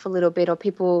drop off a little bit, or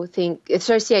people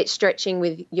associate stretching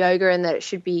with yoga, and that it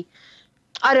should be,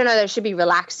 that it should be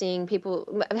relaxing.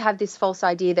 People have this false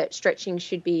idea that stretching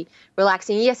should be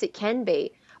relaxing. Yes, it can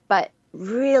be, but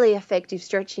really effective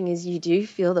stretching is you do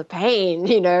feel the pain, but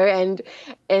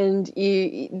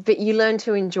you learn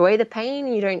to enjoy the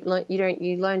pain.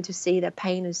 You learn to see the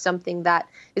pain as something that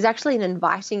is actually an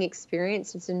inviting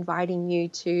experience. It's inviting you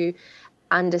to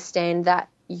understand that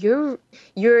you're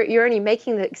only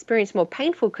making the experience more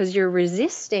painful because you're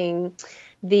resisting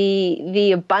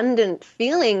the abundant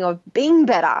feeling of being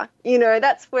better.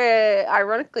 That's where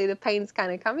ironically the pain's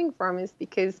kind of coming from, is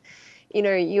because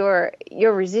you're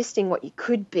resisting what you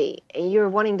could be, and you're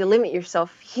wanting to limit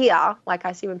yourself here. Like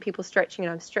I see when people stretching,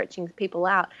 and I'm stretching people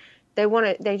out,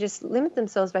 they just limit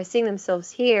themselves by seeing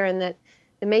themselves here, and that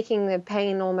they're making the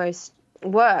pain almost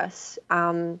worse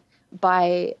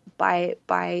by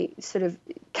sort of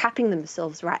capping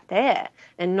themselves right there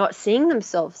and not seeing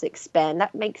themselves expand.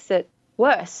 That makes it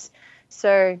worse.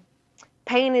 So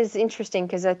pain is interesting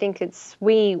because I think it's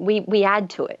we add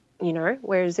to it,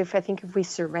 whereas if we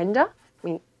surrender,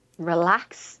 we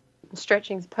relax.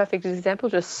 Stretching is a perfect example.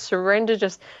 Just surrender.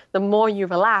 Just the more you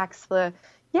relax,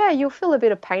 you'll feel a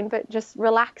bit of pain, but just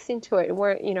relax into it.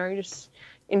 Where just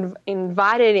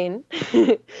invite it in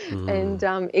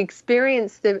and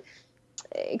experience the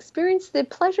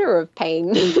pleasure of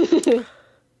pain.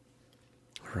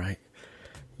 Right.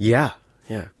 Yeah.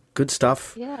 Good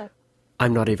stuff. Yeah.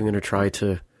 I'm not even going to try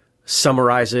to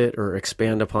summarize it or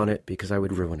expand upon it because I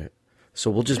would ruin it. So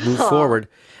we'll just move forward.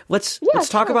 Let's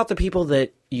talk about the people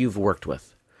that you've worked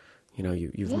with.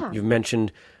 You've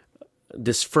mentioned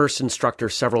this first instructor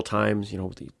several times,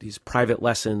 these private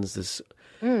lessons, this,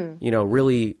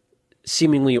 really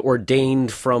seemingly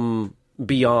ordained from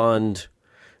beyond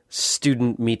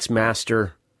student meets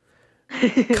master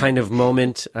kind of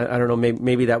moment. I don't know.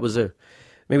 Maybe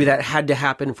that had to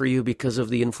happen for you because of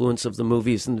the influence of the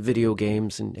movies and the video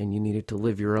games, and you needed to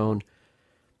live your own.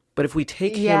 But if we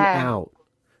take him out,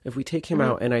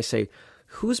 and I say,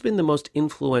 who's been the most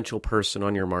influential person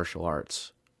on your martial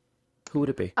arts? Who would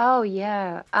it be? Oh,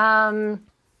 yeah.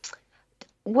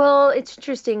 Well, it's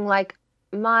interesting. Like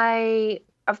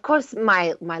of course,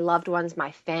 my loved ones,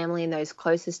 my family, and those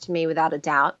closest to me, without a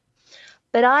doubt.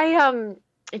 But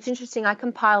it's interesting. I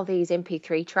compile these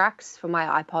MP3 tracks for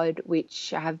my iPod,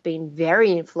 which have been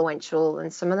very influential,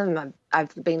 and some of them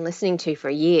I've been listening to for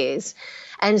years.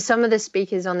 And some of the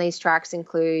speakers on these tracks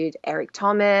include Eric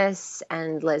Thomas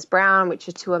and Les Brown, which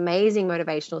are two amazing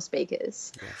motivational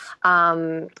speakers. Yes.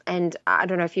 And I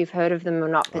don't know if you've heard of them or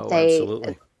not, but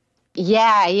absolutely.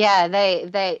 Yeah,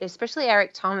 they especially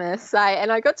Eric Thomas.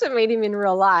 I got to meet him in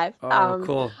real life. Oh,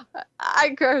 cool.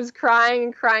 I was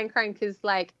crying because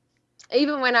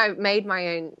even when I made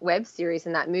my own web series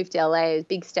and that moved to LA, it was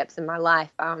big steps in my life.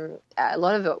 A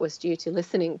lot of it was due to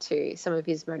listening to some of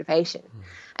his motivation.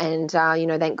 And,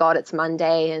 thank God it's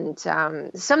Monday. And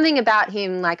something about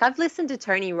him, like I've listened to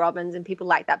Tony Robbins and people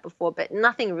like that before, but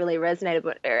nothing really resonated.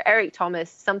 But Eric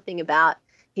Thomas, something about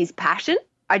his passion.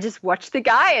 I just watch the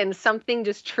guy and something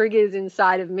just triggers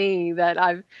inside of me that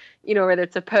I've, whether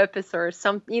it's a purpose or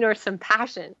some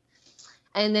passion.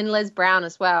 And then Les Brown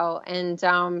as well. And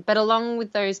but along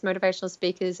with those motivational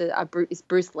speakers is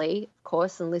Bruce Lee, of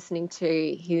course, and listening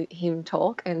to him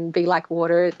talk and Be Like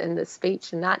Water and the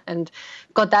speech and that, and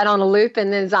got that on a loop.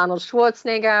 And there's Arnold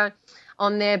Schwarzenegger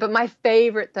on there. But my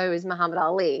favorite, though, is Muhammad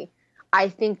Ali. I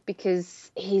think because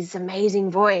his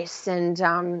amazing voice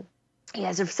and he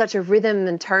has such a rhythm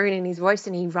and tone in his voice,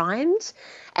 and he rhymed,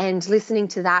 and listening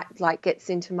to that gets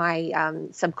into my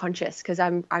subconscious, because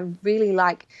I'm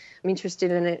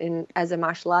interested in it as a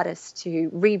martial artist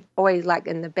to always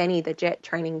in the Benny the Jet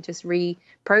training, just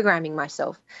reprogramming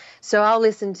myself. So I'll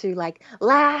listen to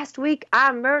last week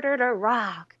I murdered a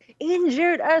rock,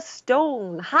 injured a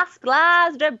stone,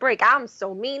 hospitalized a brick. I'm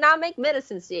so mean, I make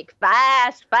medicine sick.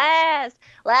 Fast.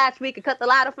 Last week I cut the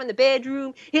light off in the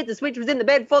bedroom, hit the switch, was in the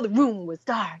bed before the room was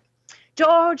dark.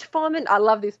 George Foreman, I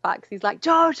love this part because he's like,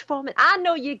 George Foreman, I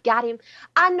know you got him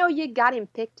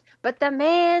picked, but the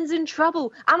man's in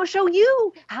trouble. I'm going to show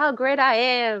you how great I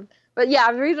am. But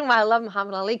yeah, the reason why I love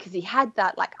Muhammad Ali, because he had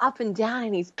that up and down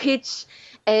in his pitch,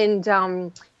 and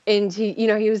he,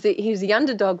 he was the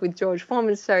underdog with George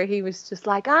Foreman, so he was just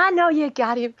like, I know you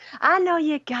got him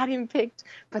picked,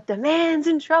 but the man's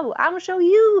in trouble. I'm going to show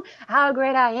you how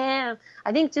great I am.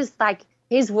 I think just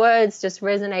his words just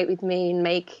resonate with me and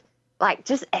make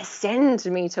just ascend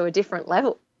me to a different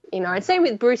level, and same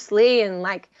with Bruce Lee and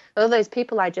all those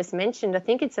people I just mentioned. I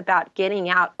think it's about getting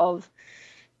out of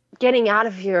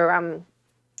your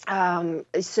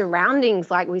surroundings.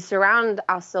 We surround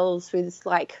ourselves with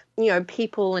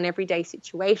people and everyday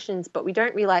situations, but we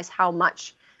don't realize how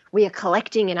much we are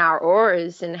collecting in our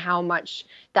auras and how much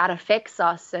that affects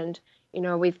us. And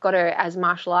we've got to, as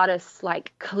martial artists,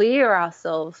 like clear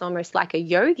ourselves almost like a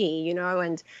yogi,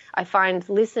 and I find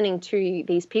listening to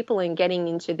these people and getting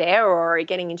into their aura,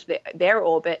 getting into their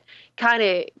orbit kind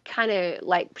of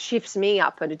like shifts me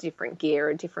up at a different gear,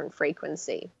 a different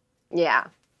frequency. Yeah.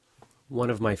 One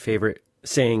of my favorite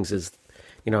sayings is,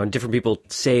 and different people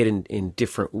say it in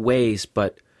different ways,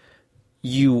 but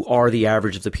you are the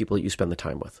average of the people that you spend the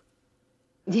time with.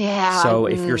 Yeah. So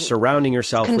if you're surrounding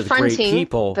yourself with great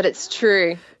people, but it's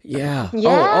true. Yeah.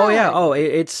 Yeah. Oh yeah. Oh,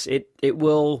 it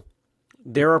will.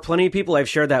 There are plenty of people I've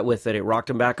shared that with that it rocked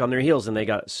them back on their heels and they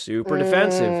got super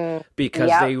defensive because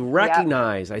they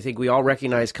recognize. I think we all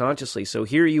recognize consciously. So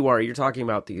here you are. You're talking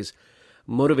about these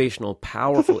motivational,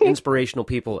 powerful, inspirational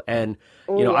people, and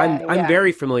I'm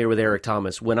very familiar with Eric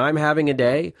Thomas. When I'm having a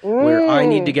day where I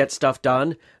need to get stuff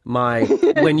done, my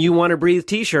 "When You Want to Breathe"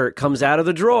 T-shirt comes out of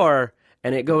the drawer.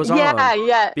 And it goes on,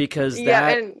 because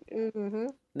that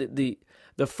the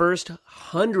first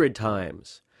 100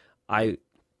 times I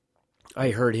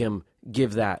heard him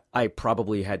give that, I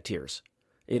probably had tears.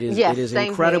 It is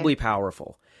incredibly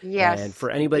powerful. Yes, and for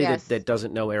anybody that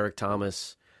doesn't know Eric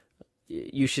Thomas,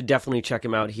 you should definitely check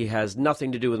him out. He has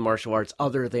nothing to do with martial arts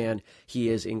other than he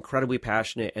is incredibly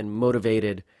passionate and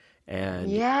motivated. And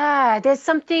there's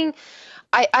something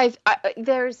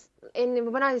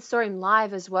and when I saw him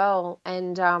live as well,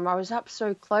 and I was up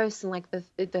so close and like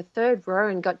the third row,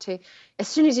 and got to, as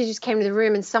soon as he just came to the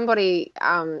room, and somebody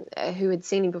who had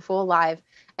seen him before live,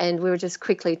 and we were just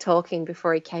quickly talking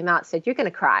before he came out, said, "You're going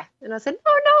to cry." And I said,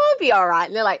 "Oh no, I'll be all right."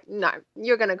 And they're like, "No,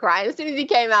 you're going to cry." And as soon as he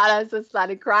came out, I just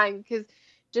started crying, because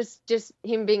just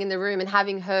him being in the room and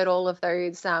having heard all of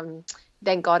those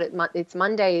thank God it's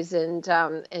Mondays, and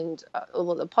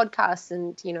all of the podcasts,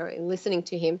 and and listening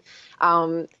to him,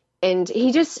 and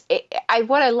he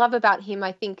what I love about him,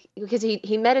 I think, because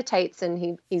he meditates,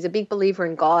 and he's a big believer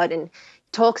in God, and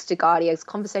talks to God, he has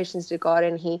conversations to God,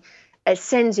 and he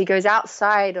goes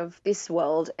outside of this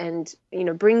world, and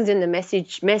brings in the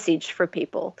message for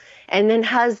people, and then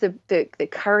has the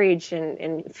courage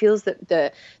and feels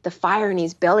the fire in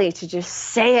his belly to just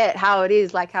say it how it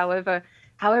is, like however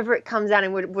it comes out,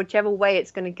 and whichever way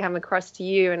it's going to come across to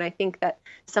you. And I think that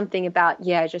something about,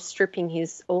 just stripping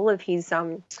all of his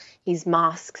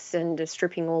masks, and just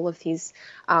stripping all of his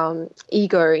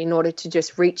ego in order to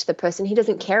just reach the person. He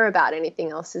doesn't care about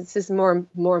anything else. It's just more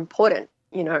important,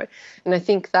 And I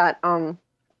think that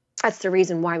that's the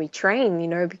reason why we train,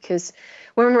 because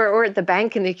when we're at the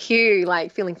bank in the queue,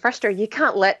 like feeling frustrated, you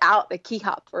can't let out the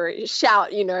kick-up or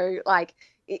shout, like,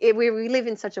 we live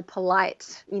in such a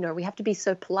polite, we have to be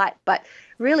so polite, but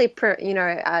really,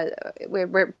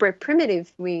 we're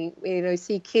primitive. We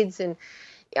see kids and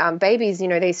babies,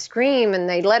 they scream and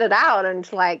they let it out, and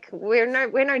like we're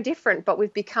no different, but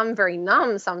we've become very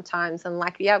numb sometimes, and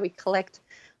like we collect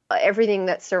everything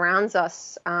that surrounds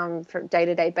us from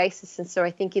day-to-day basis. And so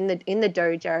I think in the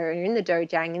dojo, or in the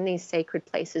dojang, in these sacred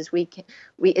places, we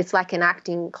it's like an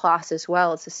acting class as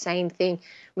well. It's the same thing.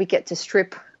 We get to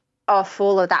strip off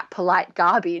all of that polite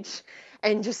garbage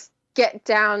and just get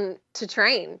down to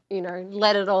train,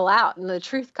 let it all out, and the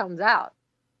truth comes out.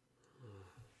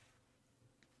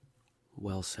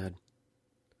 Well said.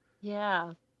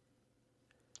 Yeah.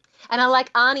 And I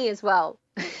like Arnie as well.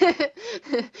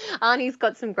 Arnie's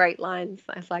got some great lines.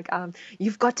 It's like,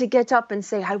 you've got to get up and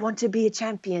say, "I want to be a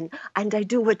champion, and I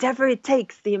do whatever it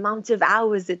takes, the amount of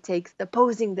hours it takes, the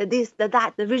posing, the this, the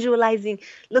that, the visualizing,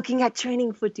 looking at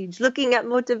training footage, looking at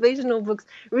motivational books,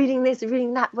 reading this,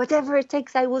 reading that, whatever it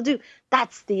takes, I will do.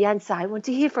 That's the answer. I want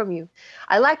to hear from you."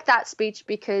 I like that speech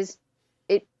because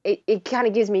it kind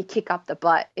of gives me a kick up the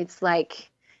butt. It's like,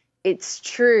 it's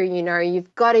true,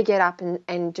 you've got to get up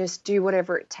and just do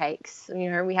whatever it takes.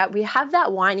 We have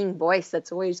that whining voice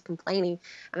that's always complaining.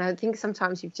 And I think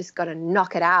sometimes you've just got to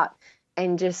knock it out,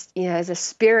 and just, there's a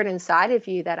spirit inside of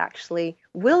you that actually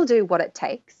will do what it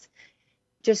takes.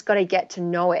 Just got to get to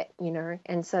know it,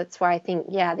 And so that's why I think,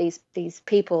 these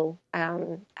people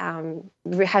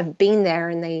have been there,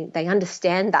 and they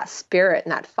understand that spirit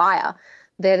and that fire.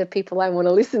 They're the people I want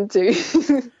to listen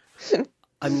to.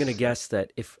 I'm going to guess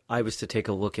that if I was to take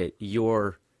a look at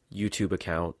your YouTube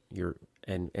account,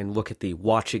 and look at the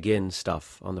watch again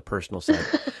stuff on the personal side,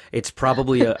 it's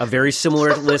probably a very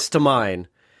similar list to mine.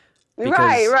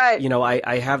 Because, right.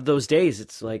 I have those days.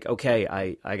 It's like, okay,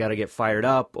 I got to get fired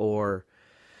up, or,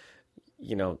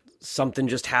 something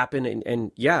just happened.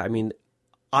 And I mean,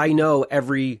 I know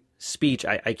every speech.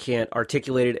 I can't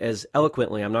articulate it as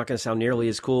eloquently. I'm not going to sound nearly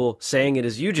as cool saying it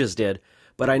as you just did,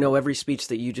 but I know every speech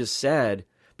that you just said,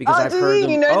 because I've heard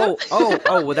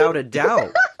them. Without a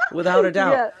doubt. Without a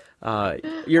doubt.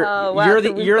 You're Oh, wow. you're So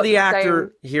the we've you're got the the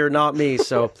actor here, not me.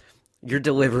 So your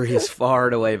delivery is far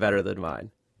and away better than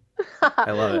mine.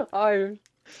 I love it. Oh, I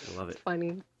love it's it.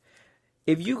 funny.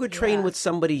 If you could train Yeah. with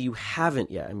somebody you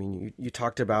haven't yet, I mean, you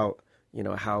talked about,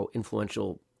 how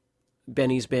influential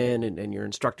Benny's been and your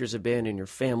instructors have been and your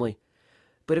family.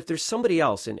 But if there's somebody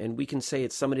else, and we can say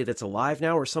it's somebody that's alive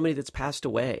now or somebody that's passed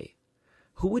away,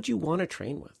 who would you want to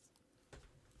train with?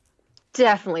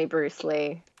 Definitely Bruce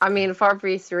Lee. I mean, for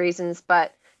obvious reasons,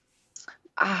 but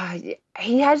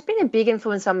he has been a big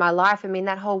influence on my life. I mean,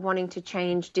 that whole wanting to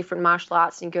change different martial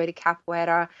arts and go to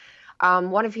capoeira.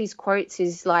 One of his quotes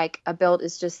is like, "A belt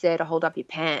is just there to hold up your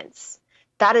pants."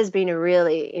 That has been a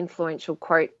really influential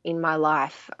quote in my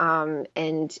life. And,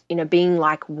 being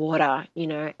like water,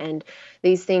 and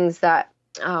these things that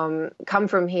come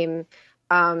from him.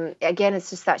 Again, it's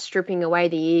just that stripping away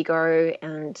the ego,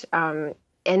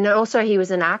 and also he was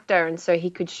an actor, and so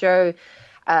he could show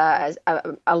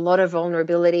a lot of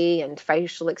vulnerability and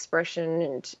facial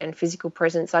expression and physical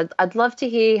presence. I'd love to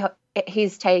hear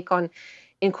his take on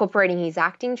incorporating his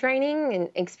acting training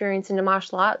and experience into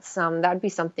martial arts. That'd be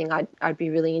something I'd be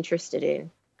really interested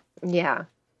in. Yeah.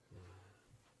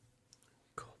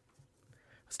 Cool.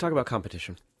 Let's talk about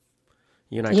competition.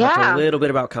 You and I talked a Yeah. little bit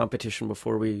about competition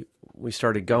before we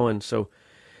started going. So,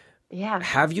 Yeah.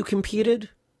 have you competed?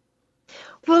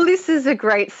 Well, this is a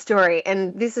great story,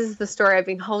 and this is the story I've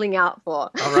been holding out for.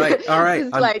 All right, all right.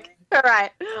 It's like, all right.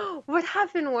 What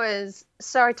happened was,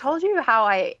 so I told you how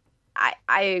I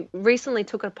recently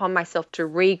took it upon myself to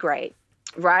regrade,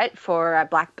 right, for a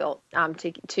black belt,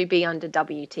 to be under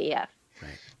WTF,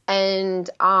 Right. and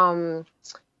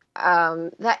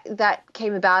that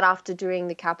came about after doing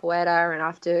the capoeira and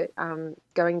after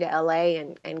going to LA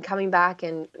and coming back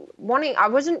and when I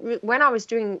was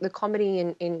doing the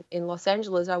comedy in Los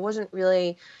Angeles, I wasn't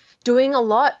really doing a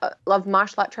lot of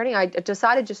martial art training. I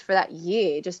decided just for that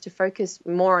year, just to focus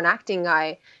more on acting.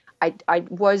 I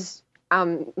was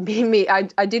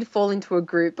I did fall into a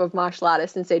group of martial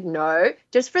artists and said no,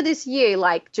 just for this year,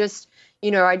 like just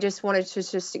I just wanted to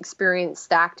just experience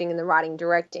the acting and the writing,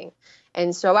 directing.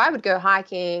 And so I would go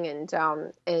hiking and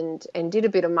did a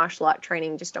bit of martial art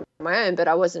training just on my own, but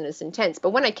I wasn't as intense.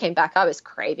 But when I came back, I was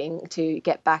craving to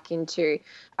get back into,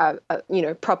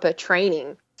 proper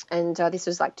training. And this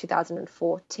was like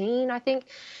 2014, I think.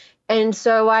 And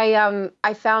so I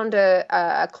found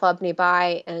a club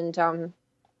nearby, and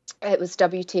it was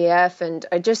WTF, and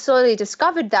I just slowly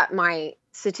discovered that my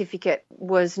certificate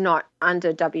was not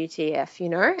under WTF,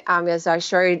 as I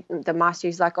showed the master.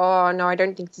 He's like, "Oh no, I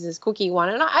don't think this is cookie one,"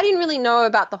 and I didn't really know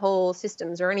about the whole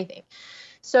systems or anything.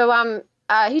 So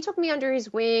he took me under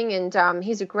his wing, and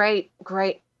he's a great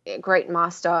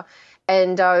master.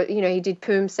 And he did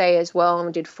Poomsae as well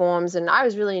and did forms, and I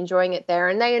was really enjoying it there.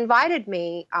 And they invited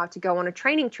me to go on a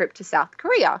training trip to South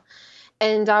Korea.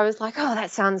 And I was like, "Oh,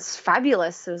 that sounds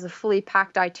fabulous." It was a fully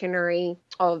packed itinerary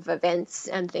of events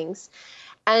and things.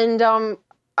 And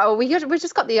we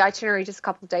just got the itinerary just a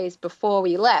couple of days before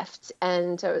we left,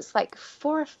 and it was like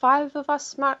 4 or 5 of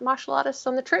us martial artists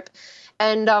on the trip.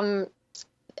 And one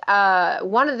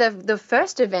of the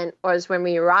first event was when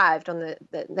we arrived on the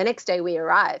next day we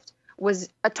arrived was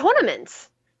a tournament.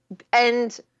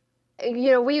 And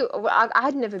I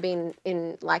had never been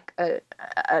in like an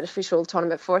official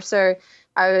tournament before, so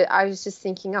I was just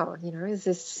thinking, oh,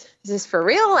 is this for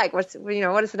real? Like, what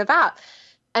is it about?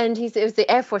 And it was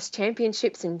the Air Force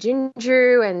Championships in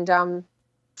Jinju, and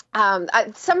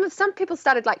some people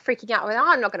started like freaking out.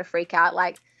 I'm not going to freak out.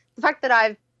 Like the fact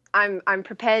that I'm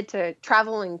prepared to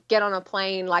travel and get on a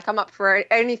plane. Like I'm up for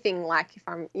anything. Like if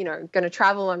I'm going to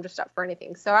travel, I'm just up for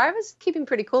anything. So I was keeping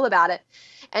pretty cool about it.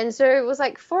 And so it was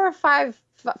like 4 or 5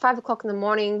 o'clock in the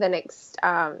morning. The next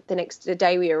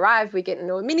day we arrived, we get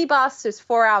into a minibus. It's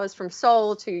 4 hours from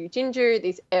Seoul to Jinju,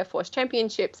 these Air Force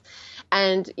Championships.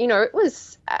 And, I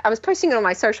was posting it on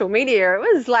my social media.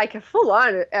 It was like a full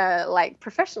on, like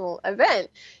professional event.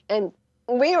 And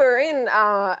we were in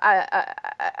a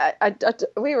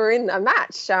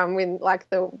match with like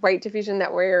the weight division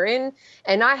that we were in,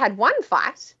 and I had one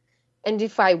fight, and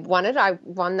if I won it, I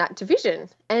won that division,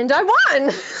 and I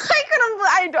won.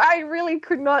 I really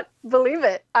could not believe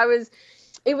it.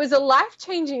 It was a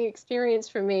life-changing experience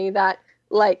for me that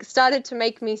like started to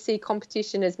make me see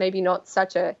competition as maybe not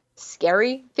such a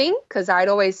scary thing, because I'd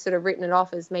always sort of written it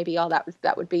off as maybe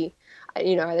that would be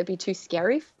that'd be too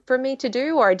scary for me to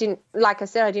do, or I didn't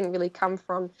really come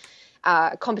from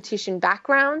a competition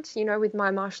background. With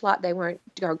my martial art, they weren't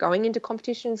going into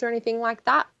competitions or anything like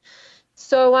that.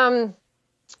 So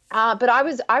but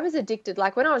I was addicted.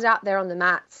 Like when I was out there on the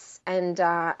mats, and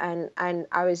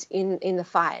I was in the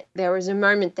fight. There was a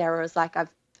moment there where I was like,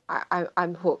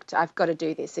 I'm hooked. I've got to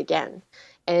do this again.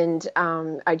 And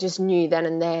I just knew then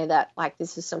and there that like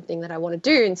this is something that I want to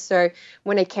do. And so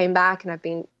when I came back, and I've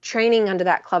been training under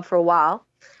that club for a while,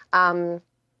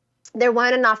 there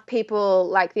weren't enough people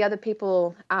like the other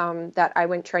people that I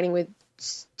went training with.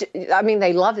 I mean,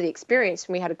 they loved the experience,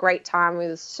 and we had a great time. There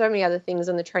was so many other things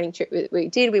on the training trip we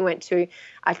did. We went to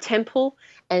a temple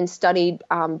and studied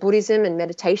Buddhism and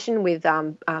meditation with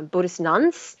Buddhist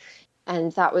nuns.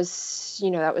 And that was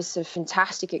a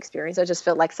fantastic experience. I just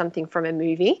felt like something from a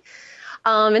movie.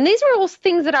 And these were all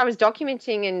things that I was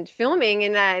documenting and filming,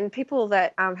 and people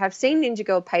that have seen Ninja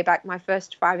Girl Payback, my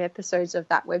first 5 episodes of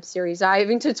that web series, I've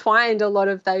intertwined a lot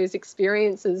of those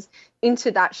experiences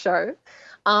into that show.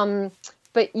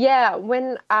 But yeah,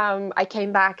 when I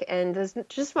came back, and there's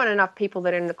just not enough people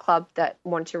that are in the club that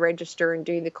want to register and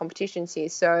do the competitions here.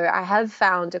 So I have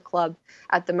found a club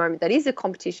at the moment that is a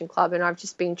competition club, and I've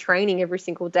just been training every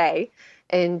single day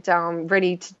and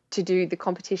ready to do the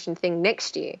competition thing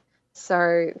next year.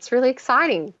 So it's really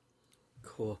exciting.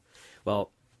 Cool. Well,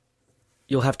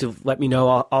 you'll have to let me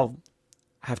know. I'll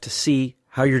have to see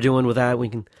how you're doing with that. We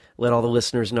can let all the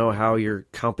listeners know how your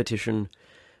competition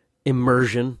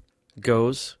immersion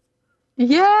goes.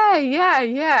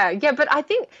 Yeah. But I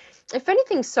think, if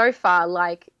anything, so far,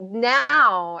 like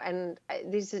now, and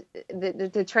this is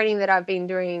the training that I've been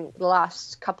doing the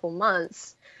last couple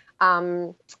months,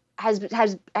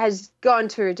 has gone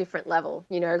to a different level.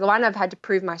 You know, one, I've had to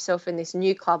prove myself in this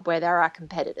new club where there are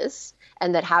competitors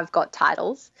and that have got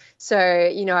titles. So,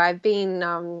 you know, I've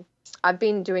been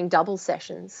doing double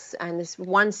sessions, and this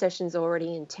one session's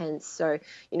already intense. So,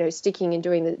 you know, sticking and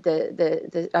doing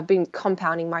the I've been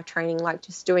compounding my training, like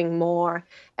just doing more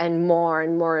and more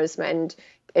and more and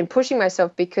pushing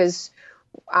myself, because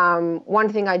one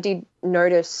thing I did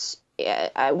notice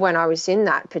when I was in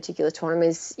that particular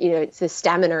tournament is, you know, the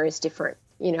stamina is different.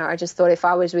 You know, I just thought if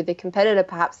I was with a competitor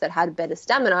perhaps that had better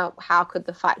stamina, how could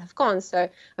the fight have gone? So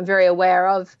I'm very aware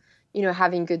of, you know,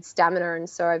 having good stamina. And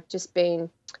so I've just been,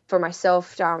 for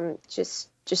myself, just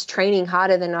training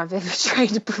harder than I've ever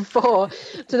trained before,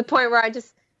 to the point where and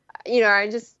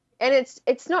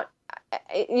it's not,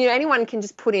 you know, anyone can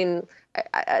just put in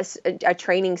a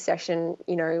training session,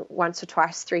 you know, once or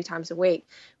twice, 3 times a week.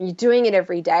 When you're doing it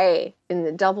every day in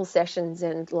the double sessions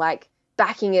and like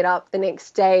backing it up the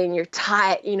next day, and you're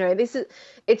tight, you know,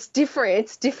 it's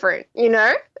different, you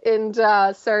know? And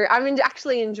so I'm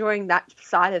actually enjoying that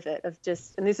side of it, of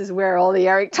just, and this is where all the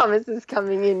Eric Thomas is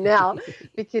coming in now,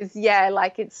 because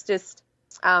like it's just,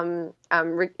 you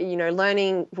know,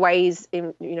 learning ways,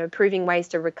 you know, proving ways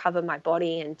to recover my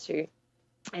body and to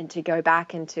go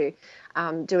back and to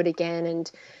do it again.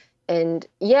 And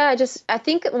yeah, just, I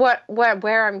think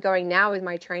where I'm going now with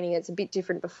my training, it's a bit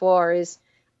different before, is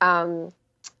I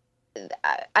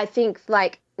think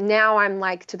like now I'm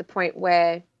like to the point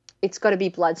where it's got to be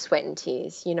blood, sweat and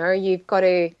tears. You know, you've got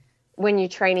to, when you're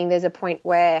training, there's a point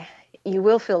where you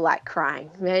will feel like crying,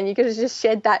 man. You got to just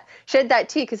shed that tear,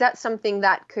 because that's something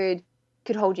that could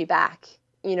hold you back.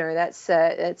 You know, that's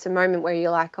a moment where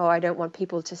you're like, oh, I don't want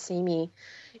people to see me,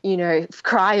 you know,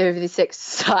 cry over this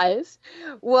exercise.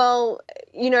 Well,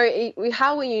 you know,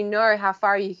 how will you know how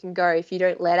far you can go if you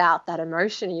don't let out that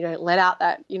emotion, you don't let out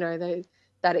that, you know,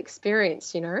 that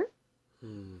experience, you know?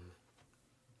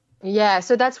 Yeah,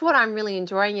 so that's what I'm really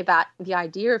enjoying about the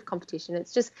idea of competition.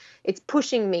 It's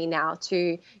pushing me now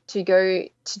to go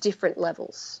to different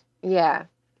levels. Yeah.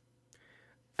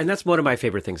 And that's one of my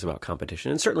favorite things about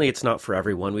competition. And certainly it's not for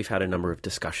everyone. We've had a number of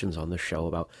discussions on the show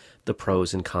about the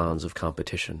pros and cons of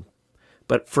competition.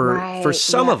 But for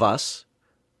some of us,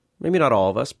 maybe not all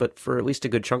of us, but for at least a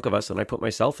good chunk of us, and I put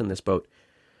myself in this boat,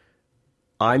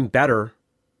 I'm better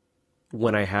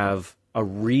when I have a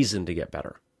reason to get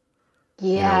better. Yeah,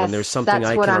 you know, when there's something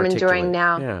that's I what can I'm articulate. enjoying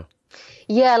now. Yeah.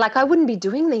 Yeah, like I wouldn't be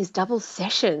doing these double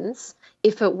sessions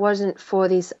if it wasn't for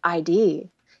this idea,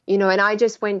 you know. And I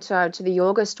just went to the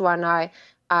August one.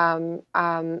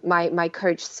 My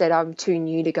coach said I'm too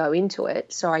new to go into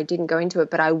it, so I didn't go into it.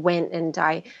 But I went and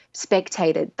I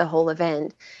spectated the whole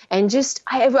event, and just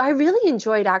I really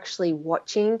enjoyed actually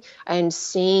watching and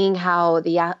seeing how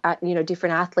the you know,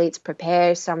 different athletes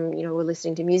prepare. Some, you know, were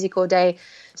listening to music all day,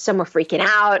 some were freaking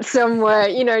out, some were,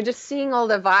 you know, just seeing all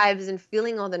the vibes and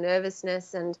feeling all the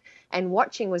nervousness, and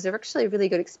watching was actually a really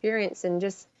good experience. And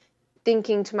just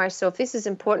thinking to myself, this is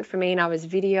important for me. And I was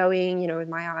videoing, you know, with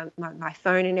my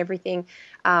phone and everything,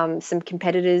 some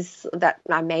competitors that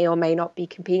I may or may not be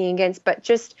competing against, but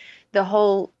just the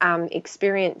whole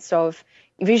experience of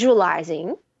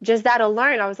visualizing just that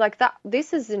alone, I was like, that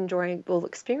this is an enjoyable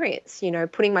experience,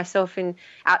 putting myself in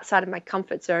outside of my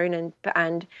comfort zone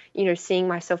and seeing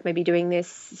myself maybe doing this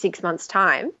 6 months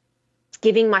time,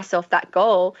 giving myself that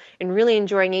goal and really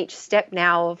enjoying each step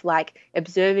now of like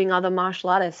observing other martial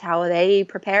artists, how are they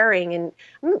preparing, and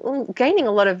I'm gaining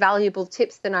a lot of valuable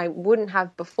tips than I wouldn't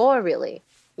have before, really.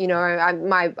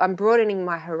 I'm broadening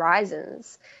my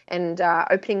horizons and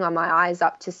opening my eyes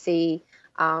up to see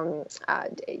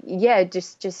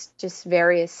just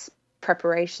various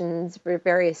preparations,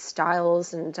 various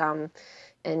styles,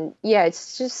 and yeah,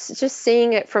 it's just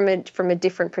seeing it from a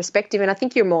different perspective. And I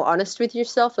think you're more honest with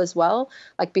yourself as well.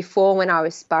 Like before, when I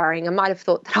was sparring, I might have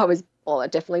thought that I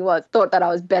definitely thought that I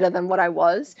was better than what I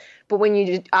was. But when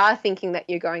you are thinking that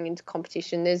you're going into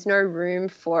competition, there's no room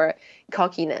for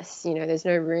cockiness. There's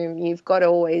no room. You've got to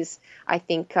always, I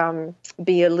think,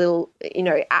 be a little,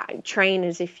 train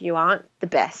as if you aren't the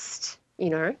best.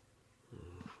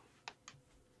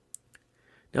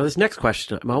 Now, this next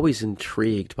question, I'm always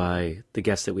intrigued by the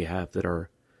guests that we have that are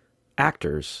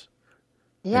actors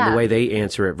and the way they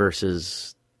answer it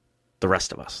versus the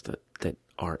rest of us that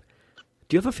aren't.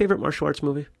 Do you have a favorite martial arts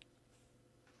movie?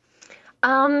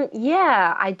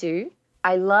 Yeah, I do.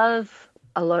 I love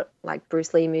a lot like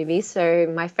Bruce Lee movies.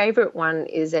 So my favorite one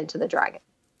is Enter the Dragon.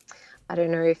 I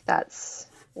don't know if that's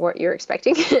what you're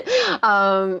expecting. And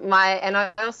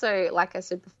I also, like I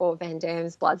said before, Van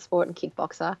Damme's Bloodsport and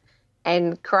Kickboxer.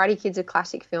 And Karate Kid's a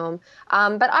classic film.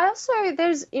 But I also,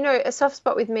 there's, a soft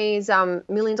spot with me is $1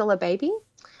 Million Baby.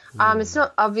 It's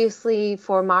not obviously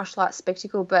for a martial arts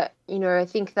spectacle, but, I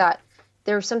think that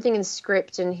there was something in the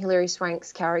script and Hilary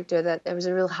Swank's character that there was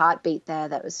a real heartbeat there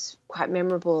that was quite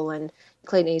memorable, and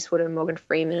Clint Eastwood and Morgan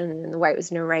Freeman and the way it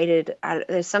was narrated.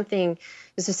 There's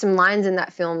just some lines in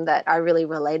that film that I really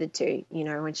related to,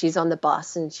 when she's on the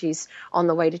bus and she's on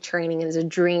the way to training and there's a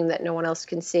dream that no one else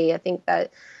can see. I think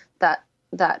that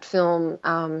film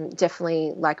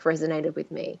definitely like resonated with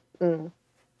me.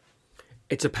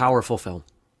 It's a powerful film,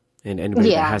 and anybody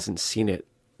that hasn't seen it,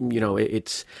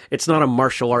 it's not a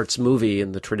martial arts movie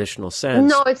in the traditional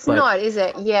sense. No, it's not, is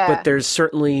it? Yeah. But there's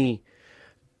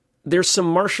some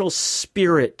martial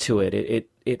spirit to it.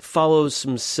 It follows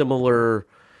some similar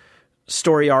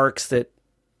story arcs that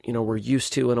we're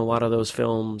used to in a lot of those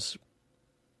films,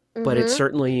 but it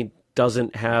certainly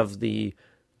doesn't have the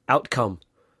outcome.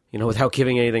 Without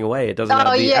giving anything away, it doesn't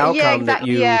have the outcome that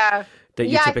you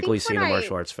typically see in a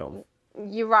martial arts film.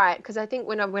 You're right, because I think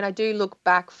when I do look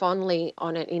back fondly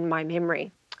on it in my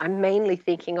memory, I'm mainly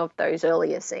thinking of those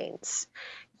earlier scenes.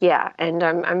 Yeah, and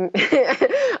I'm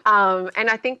and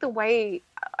I think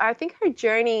her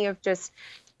journey of just,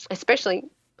 especially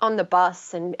on the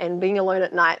bus and being alone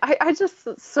at night, I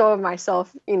just saw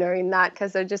myself, in that,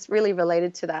 because I just really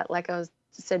related to that. Like I was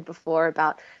said before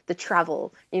about the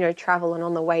travel and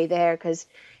on the way there, because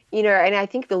and I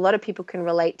think a lot of people can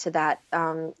relate to that,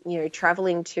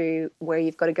 traveling to where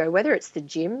you've got to go, whether it's the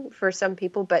gym for some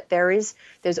people, but there's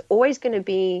always going to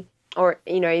be, or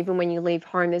even when you leave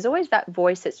home, there's always that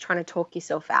voice that's trying to talk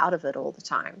yourself out of it all the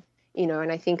time,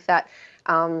 and I think that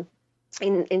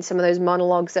in some of those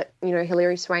monologues that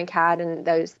Hilary Swank had, and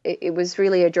it was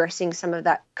really addressing some of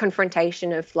that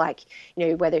confrontation of like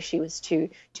whether she was too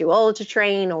old to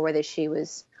train, or whether she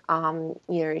was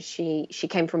she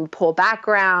came from a poor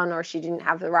background, or she didn't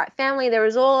have the right family. There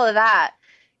was all of that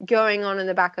going on in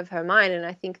the back of her mind, and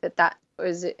I think that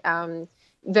was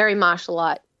very martial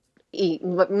art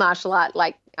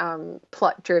like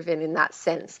plot driven, in that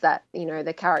sense that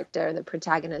the character, the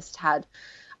protagonist, had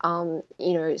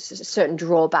certain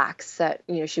drawbacks, that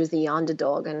she was the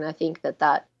underdog, and I think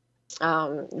that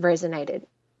resonated.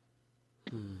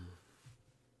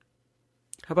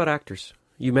 How about actors?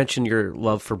 You mentioned your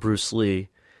love for Bruce Lee,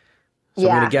 so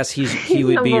I'm gonna guess he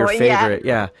would be your favorite.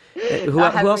 Yeah. Who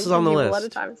else is on the list? A lot of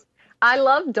times. I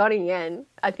love Donnie Yen.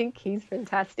 I think he's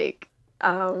fantastic.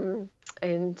 And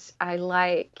I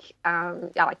like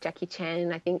Jackie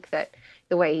Chan. I think that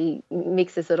the way he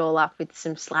mixes it all up with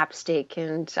some slapstick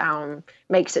and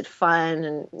makes it fun,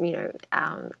 and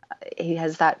he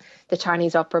has the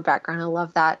Chinese opera background. I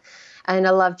love that, and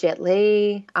I love Jet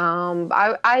Li.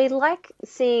 I like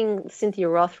seeing Cynthia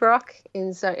Rothrock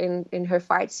in her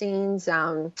fight scenes.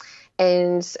 And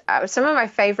some of my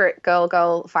favorite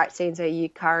girl fight scenes are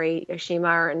Yukari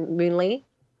Oshima and Moon Lee.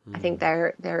 I think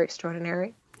they're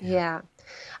extraordinary. Yeah.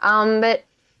 But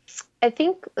I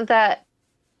think that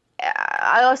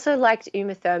I also liked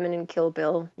Uma Thurman in Kill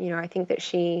Bill. I think that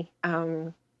she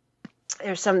had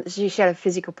a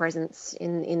physical presence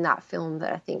in that film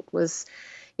that I think was,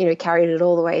 carried it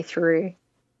all the way through.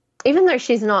 Even though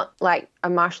she's not like a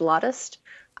martial artist,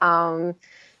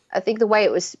 I think the way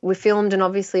it was filmed, and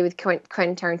obviously with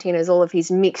Quentin Tarantino's all of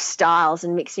his mixed styles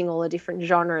and mixing all the different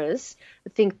genres, I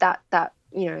think that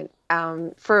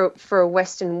for a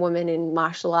Western woman in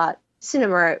martial art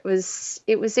cinema, it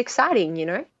was exciting, you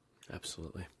know.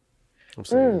 Absolutely.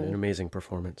 An amazing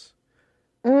performance.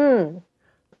 Mm.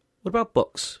 What about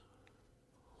books?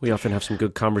 We often have some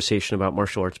good conversation about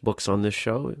martial arts books on this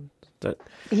show.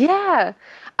 Yeah.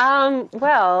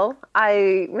 Well,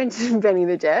 I mentioned Benny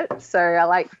the Jet, so I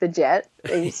like The Jet,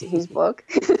 his book.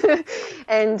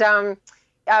 And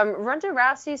Ronda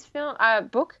Rousey's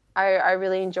book, I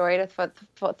really enjoyed. I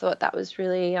thought that was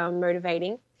really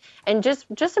motivating. And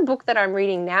just a book that I'm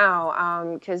reading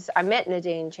now, because I met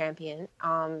Nadine Champion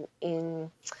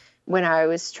when I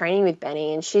was training with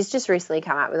Benny, and she's just recently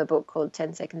come out with a book called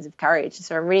 10 Seconds of Courage.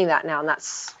 So I'm reading that now, and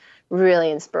that's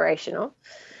really inspirational.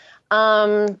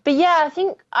 But yeah, I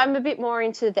think I'm a bit more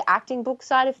into the acting book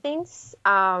side of things.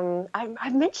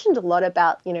 I've mentioned a lot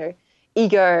about, you know,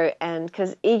 ego, and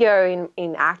because ego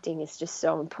in acting is just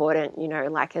so important, you know,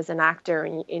 like as an actor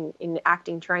in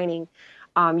acting training,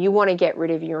 you want to get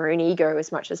rid of your own ego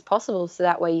as much as possible, so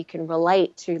that way you can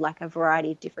relate to like a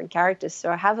variety of different characters.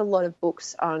 So I have a lot of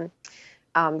books on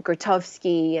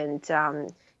Grotowski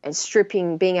and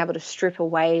stripping, being able to strip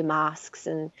away masks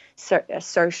and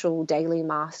social daily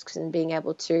masks, and being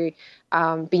able to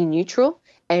be neutral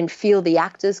and feel the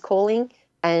actor's calling.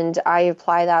 And I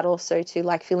apply that also to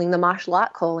like feeling the martial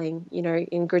art calling. You know,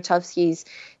 in Grotowski's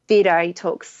theater, he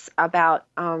talks about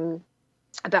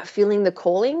feeling the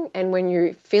calling, and when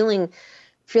you're feeling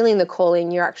the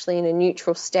calling, you're actually in a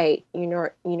neutral state.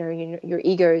 Your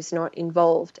ego is not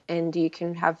involved, and you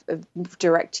can have a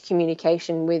direct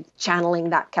communication with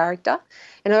channeling that character.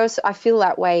 And also, I feel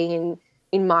that way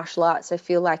in martial arts. I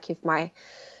feel like if my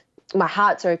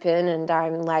heart's open and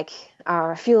I'm like,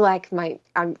 I feel like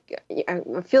I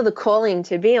feel the calling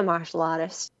to be a martial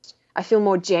artist, I feel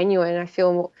more genuine. I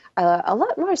feel a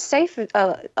lot more safe,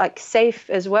 safe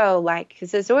as well. Like,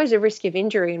 because there's always a risk of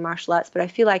injury in martial arts, but I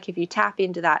feel like if you tap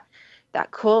into that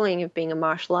calling of being a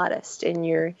martial artist, and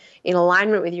you're in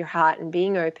alignment with your heart and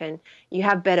being open, you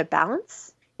have better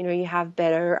balance. You know, you have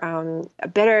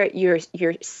better your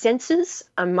senses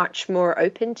are much more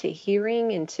open to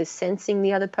hearing and to sensing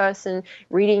the other person,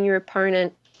 reading your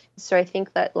opponent. So I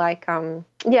think that a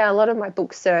lot of my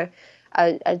books are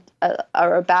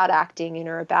about acting and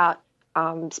are about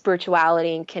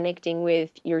spirituality and connecting with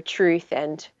your truth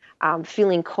and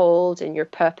feeling called and your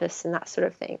purpose and that sort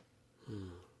of thing.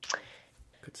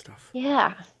 Good stuff.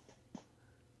 Yeah.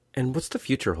 And what's the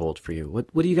future hold for you?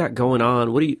 What do you got going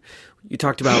on? You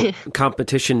talked about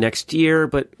competition next year,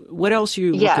 but what else are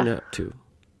you looking up to?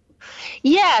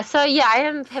 Yeah, so I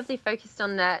am heavily focused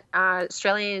on that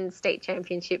Australian State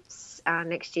Championships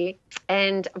next year,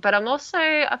 but I'm also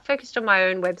focused on my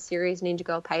own web series, Ninja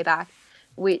Girl Payback,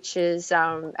 which is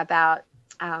about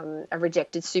a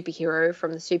rejected superhero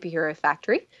from the superhero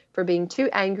factory for being too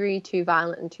angry, too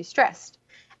violent, and too stressed.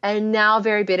 And now,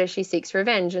 very bitter, she seeks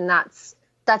revenge, and that's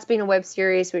been a web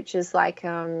series which is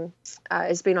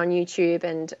has been on YouTube,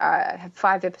 and I have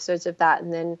 5 episodes of that,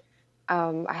 and then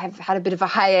I have had a bit of a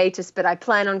hiatus, but I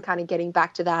plan on kind of getting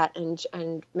back to that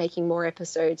and making more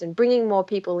episodes and bringing more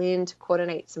people in to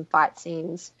coordinate some fight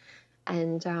scenes.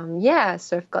 And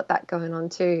so I've got that going on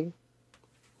too.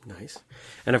 Nice.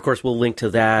 And of course, we'll link to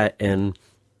that and,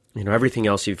 you know, everything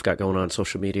else you've got going on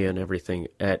social media and everything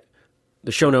at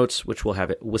the show notes, which we'll have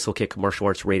at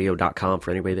whistlekickmartialartsradio.com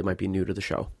for anybody that might be new to the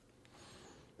show.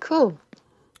 Cool.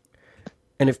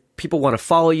 And if people want to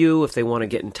follow you, if they want to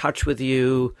get in touch with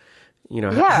you, you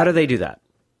know, how do they do that?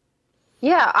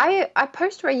 Yeah, I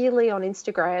post regularly on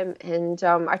Instagram, and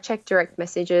I check direct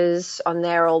messages on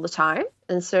there all the time.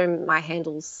 And so my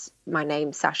name's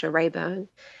Sascha Raeburn.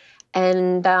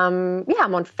 And I'm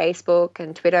on Facebook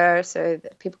and Twitter, so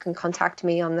that people can contact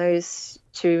me on those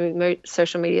 2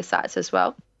 social media sites as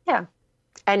well. Yeah.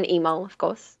 And email, of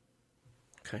course.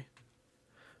 Okay.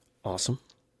 Awesome.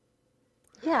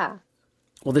 Yeah.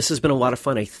 Well, this has been a lot of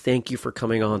fun. I thank you for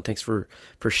coming on. Thanks for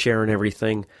sharing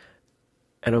everything.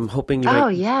 And I'm hoping you might... Oh,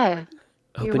 yeah.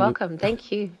 You're welcome.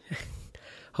 Thank you.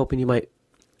 Hoping you might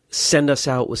send us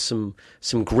out with some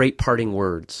great parting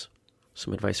words,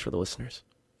 some advice for the listeners.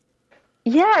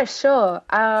 Yeah, sure.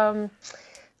 I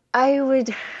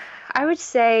would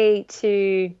say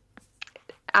to,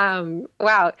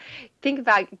 think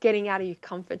about getting out of your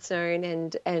comfort zone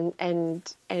and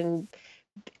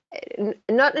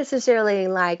not necessarily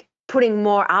like putting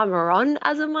more armor on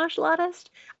as a martial artist.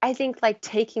 I think like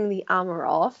taking the armor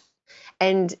off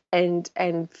and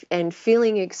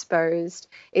feeling exposed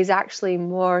is actually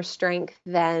more strength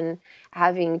than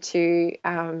having to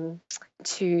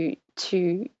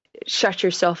shut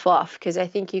yourself off. Because I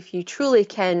think if you truly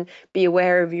can be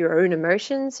aware of your own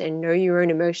emotions and know your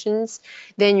own emotions,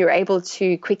 then you're able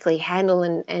to quickly handle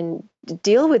and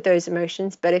deal with those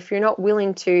emotions. But if you're not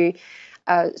willing to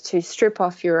strip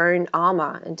off your own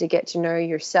armor and to get to know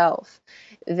yourself,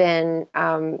 then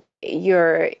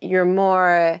you're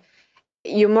more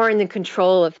in the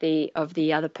control of the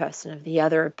other person, of the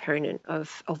other opponent,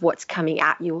 of what's coming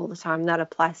at you all the time. That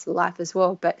applies to life as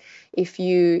well. But if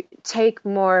you take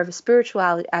more of a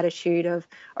spiritual attitude of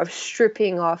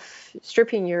stripping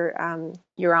your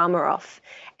armor off,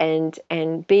 and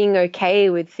being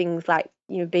okay with things like,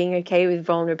 being okay with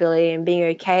vulnerability, and being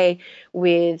okay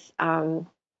with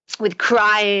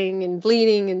crying and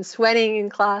bleeding and sweating in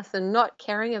class, and not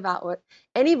caring about what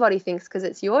anybody thinks, because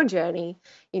it's your journey.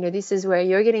 This is where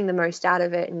you're getting the most out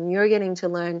of it, and you're getting to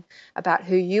learn about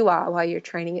who you are while you're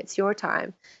training. It's your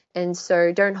time. And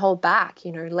so don't hold back,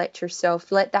 let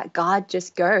that guard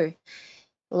just go.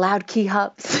 Loud key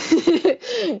ups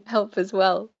help as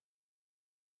well.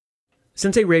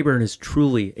 Sensei Raeburn is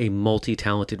truly a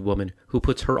multi-talented woman who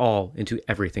puts her all into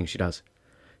everything she does.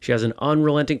 She has an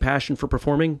unrelenting passion for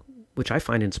performing, which I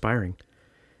find inspiring.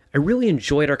 I really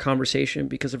enjoyed our conversation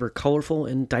because of her colorful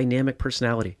and dynamic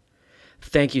personality.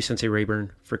 Thank you, Sensei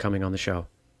Raeburn, for coming on the show.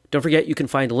 Don't forget, you can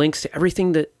find links to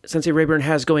everything that Sensei Raeburn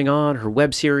has going on, her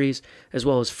web series, as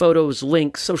well as photos,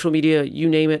 links, social media, you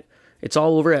name it. It's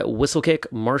all over at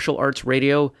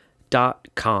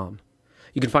whistlekickmartialartsradio.com.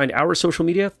 You can find our social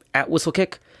media at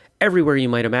Whistlekick everywhere you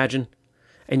might imagine.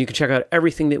 And you can check out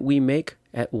everything that we make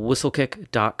at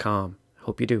whistlekick.com.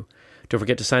 Hope you do. Don't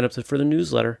forget to sign up for the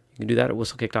newsletter. You can do that at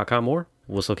whistlekick.com or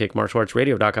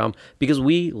whistlekickmartialartsradio.com, because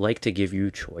we like to give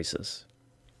you choices.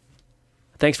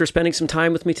 Thanks for spending some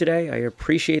time with me today. I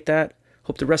appreciate that.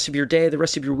 Hope the rest of your day, the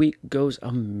rest of your week goes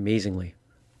amazingly.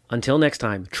 Until next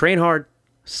time, train hard,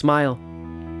 smile,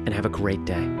 and have a great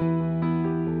day.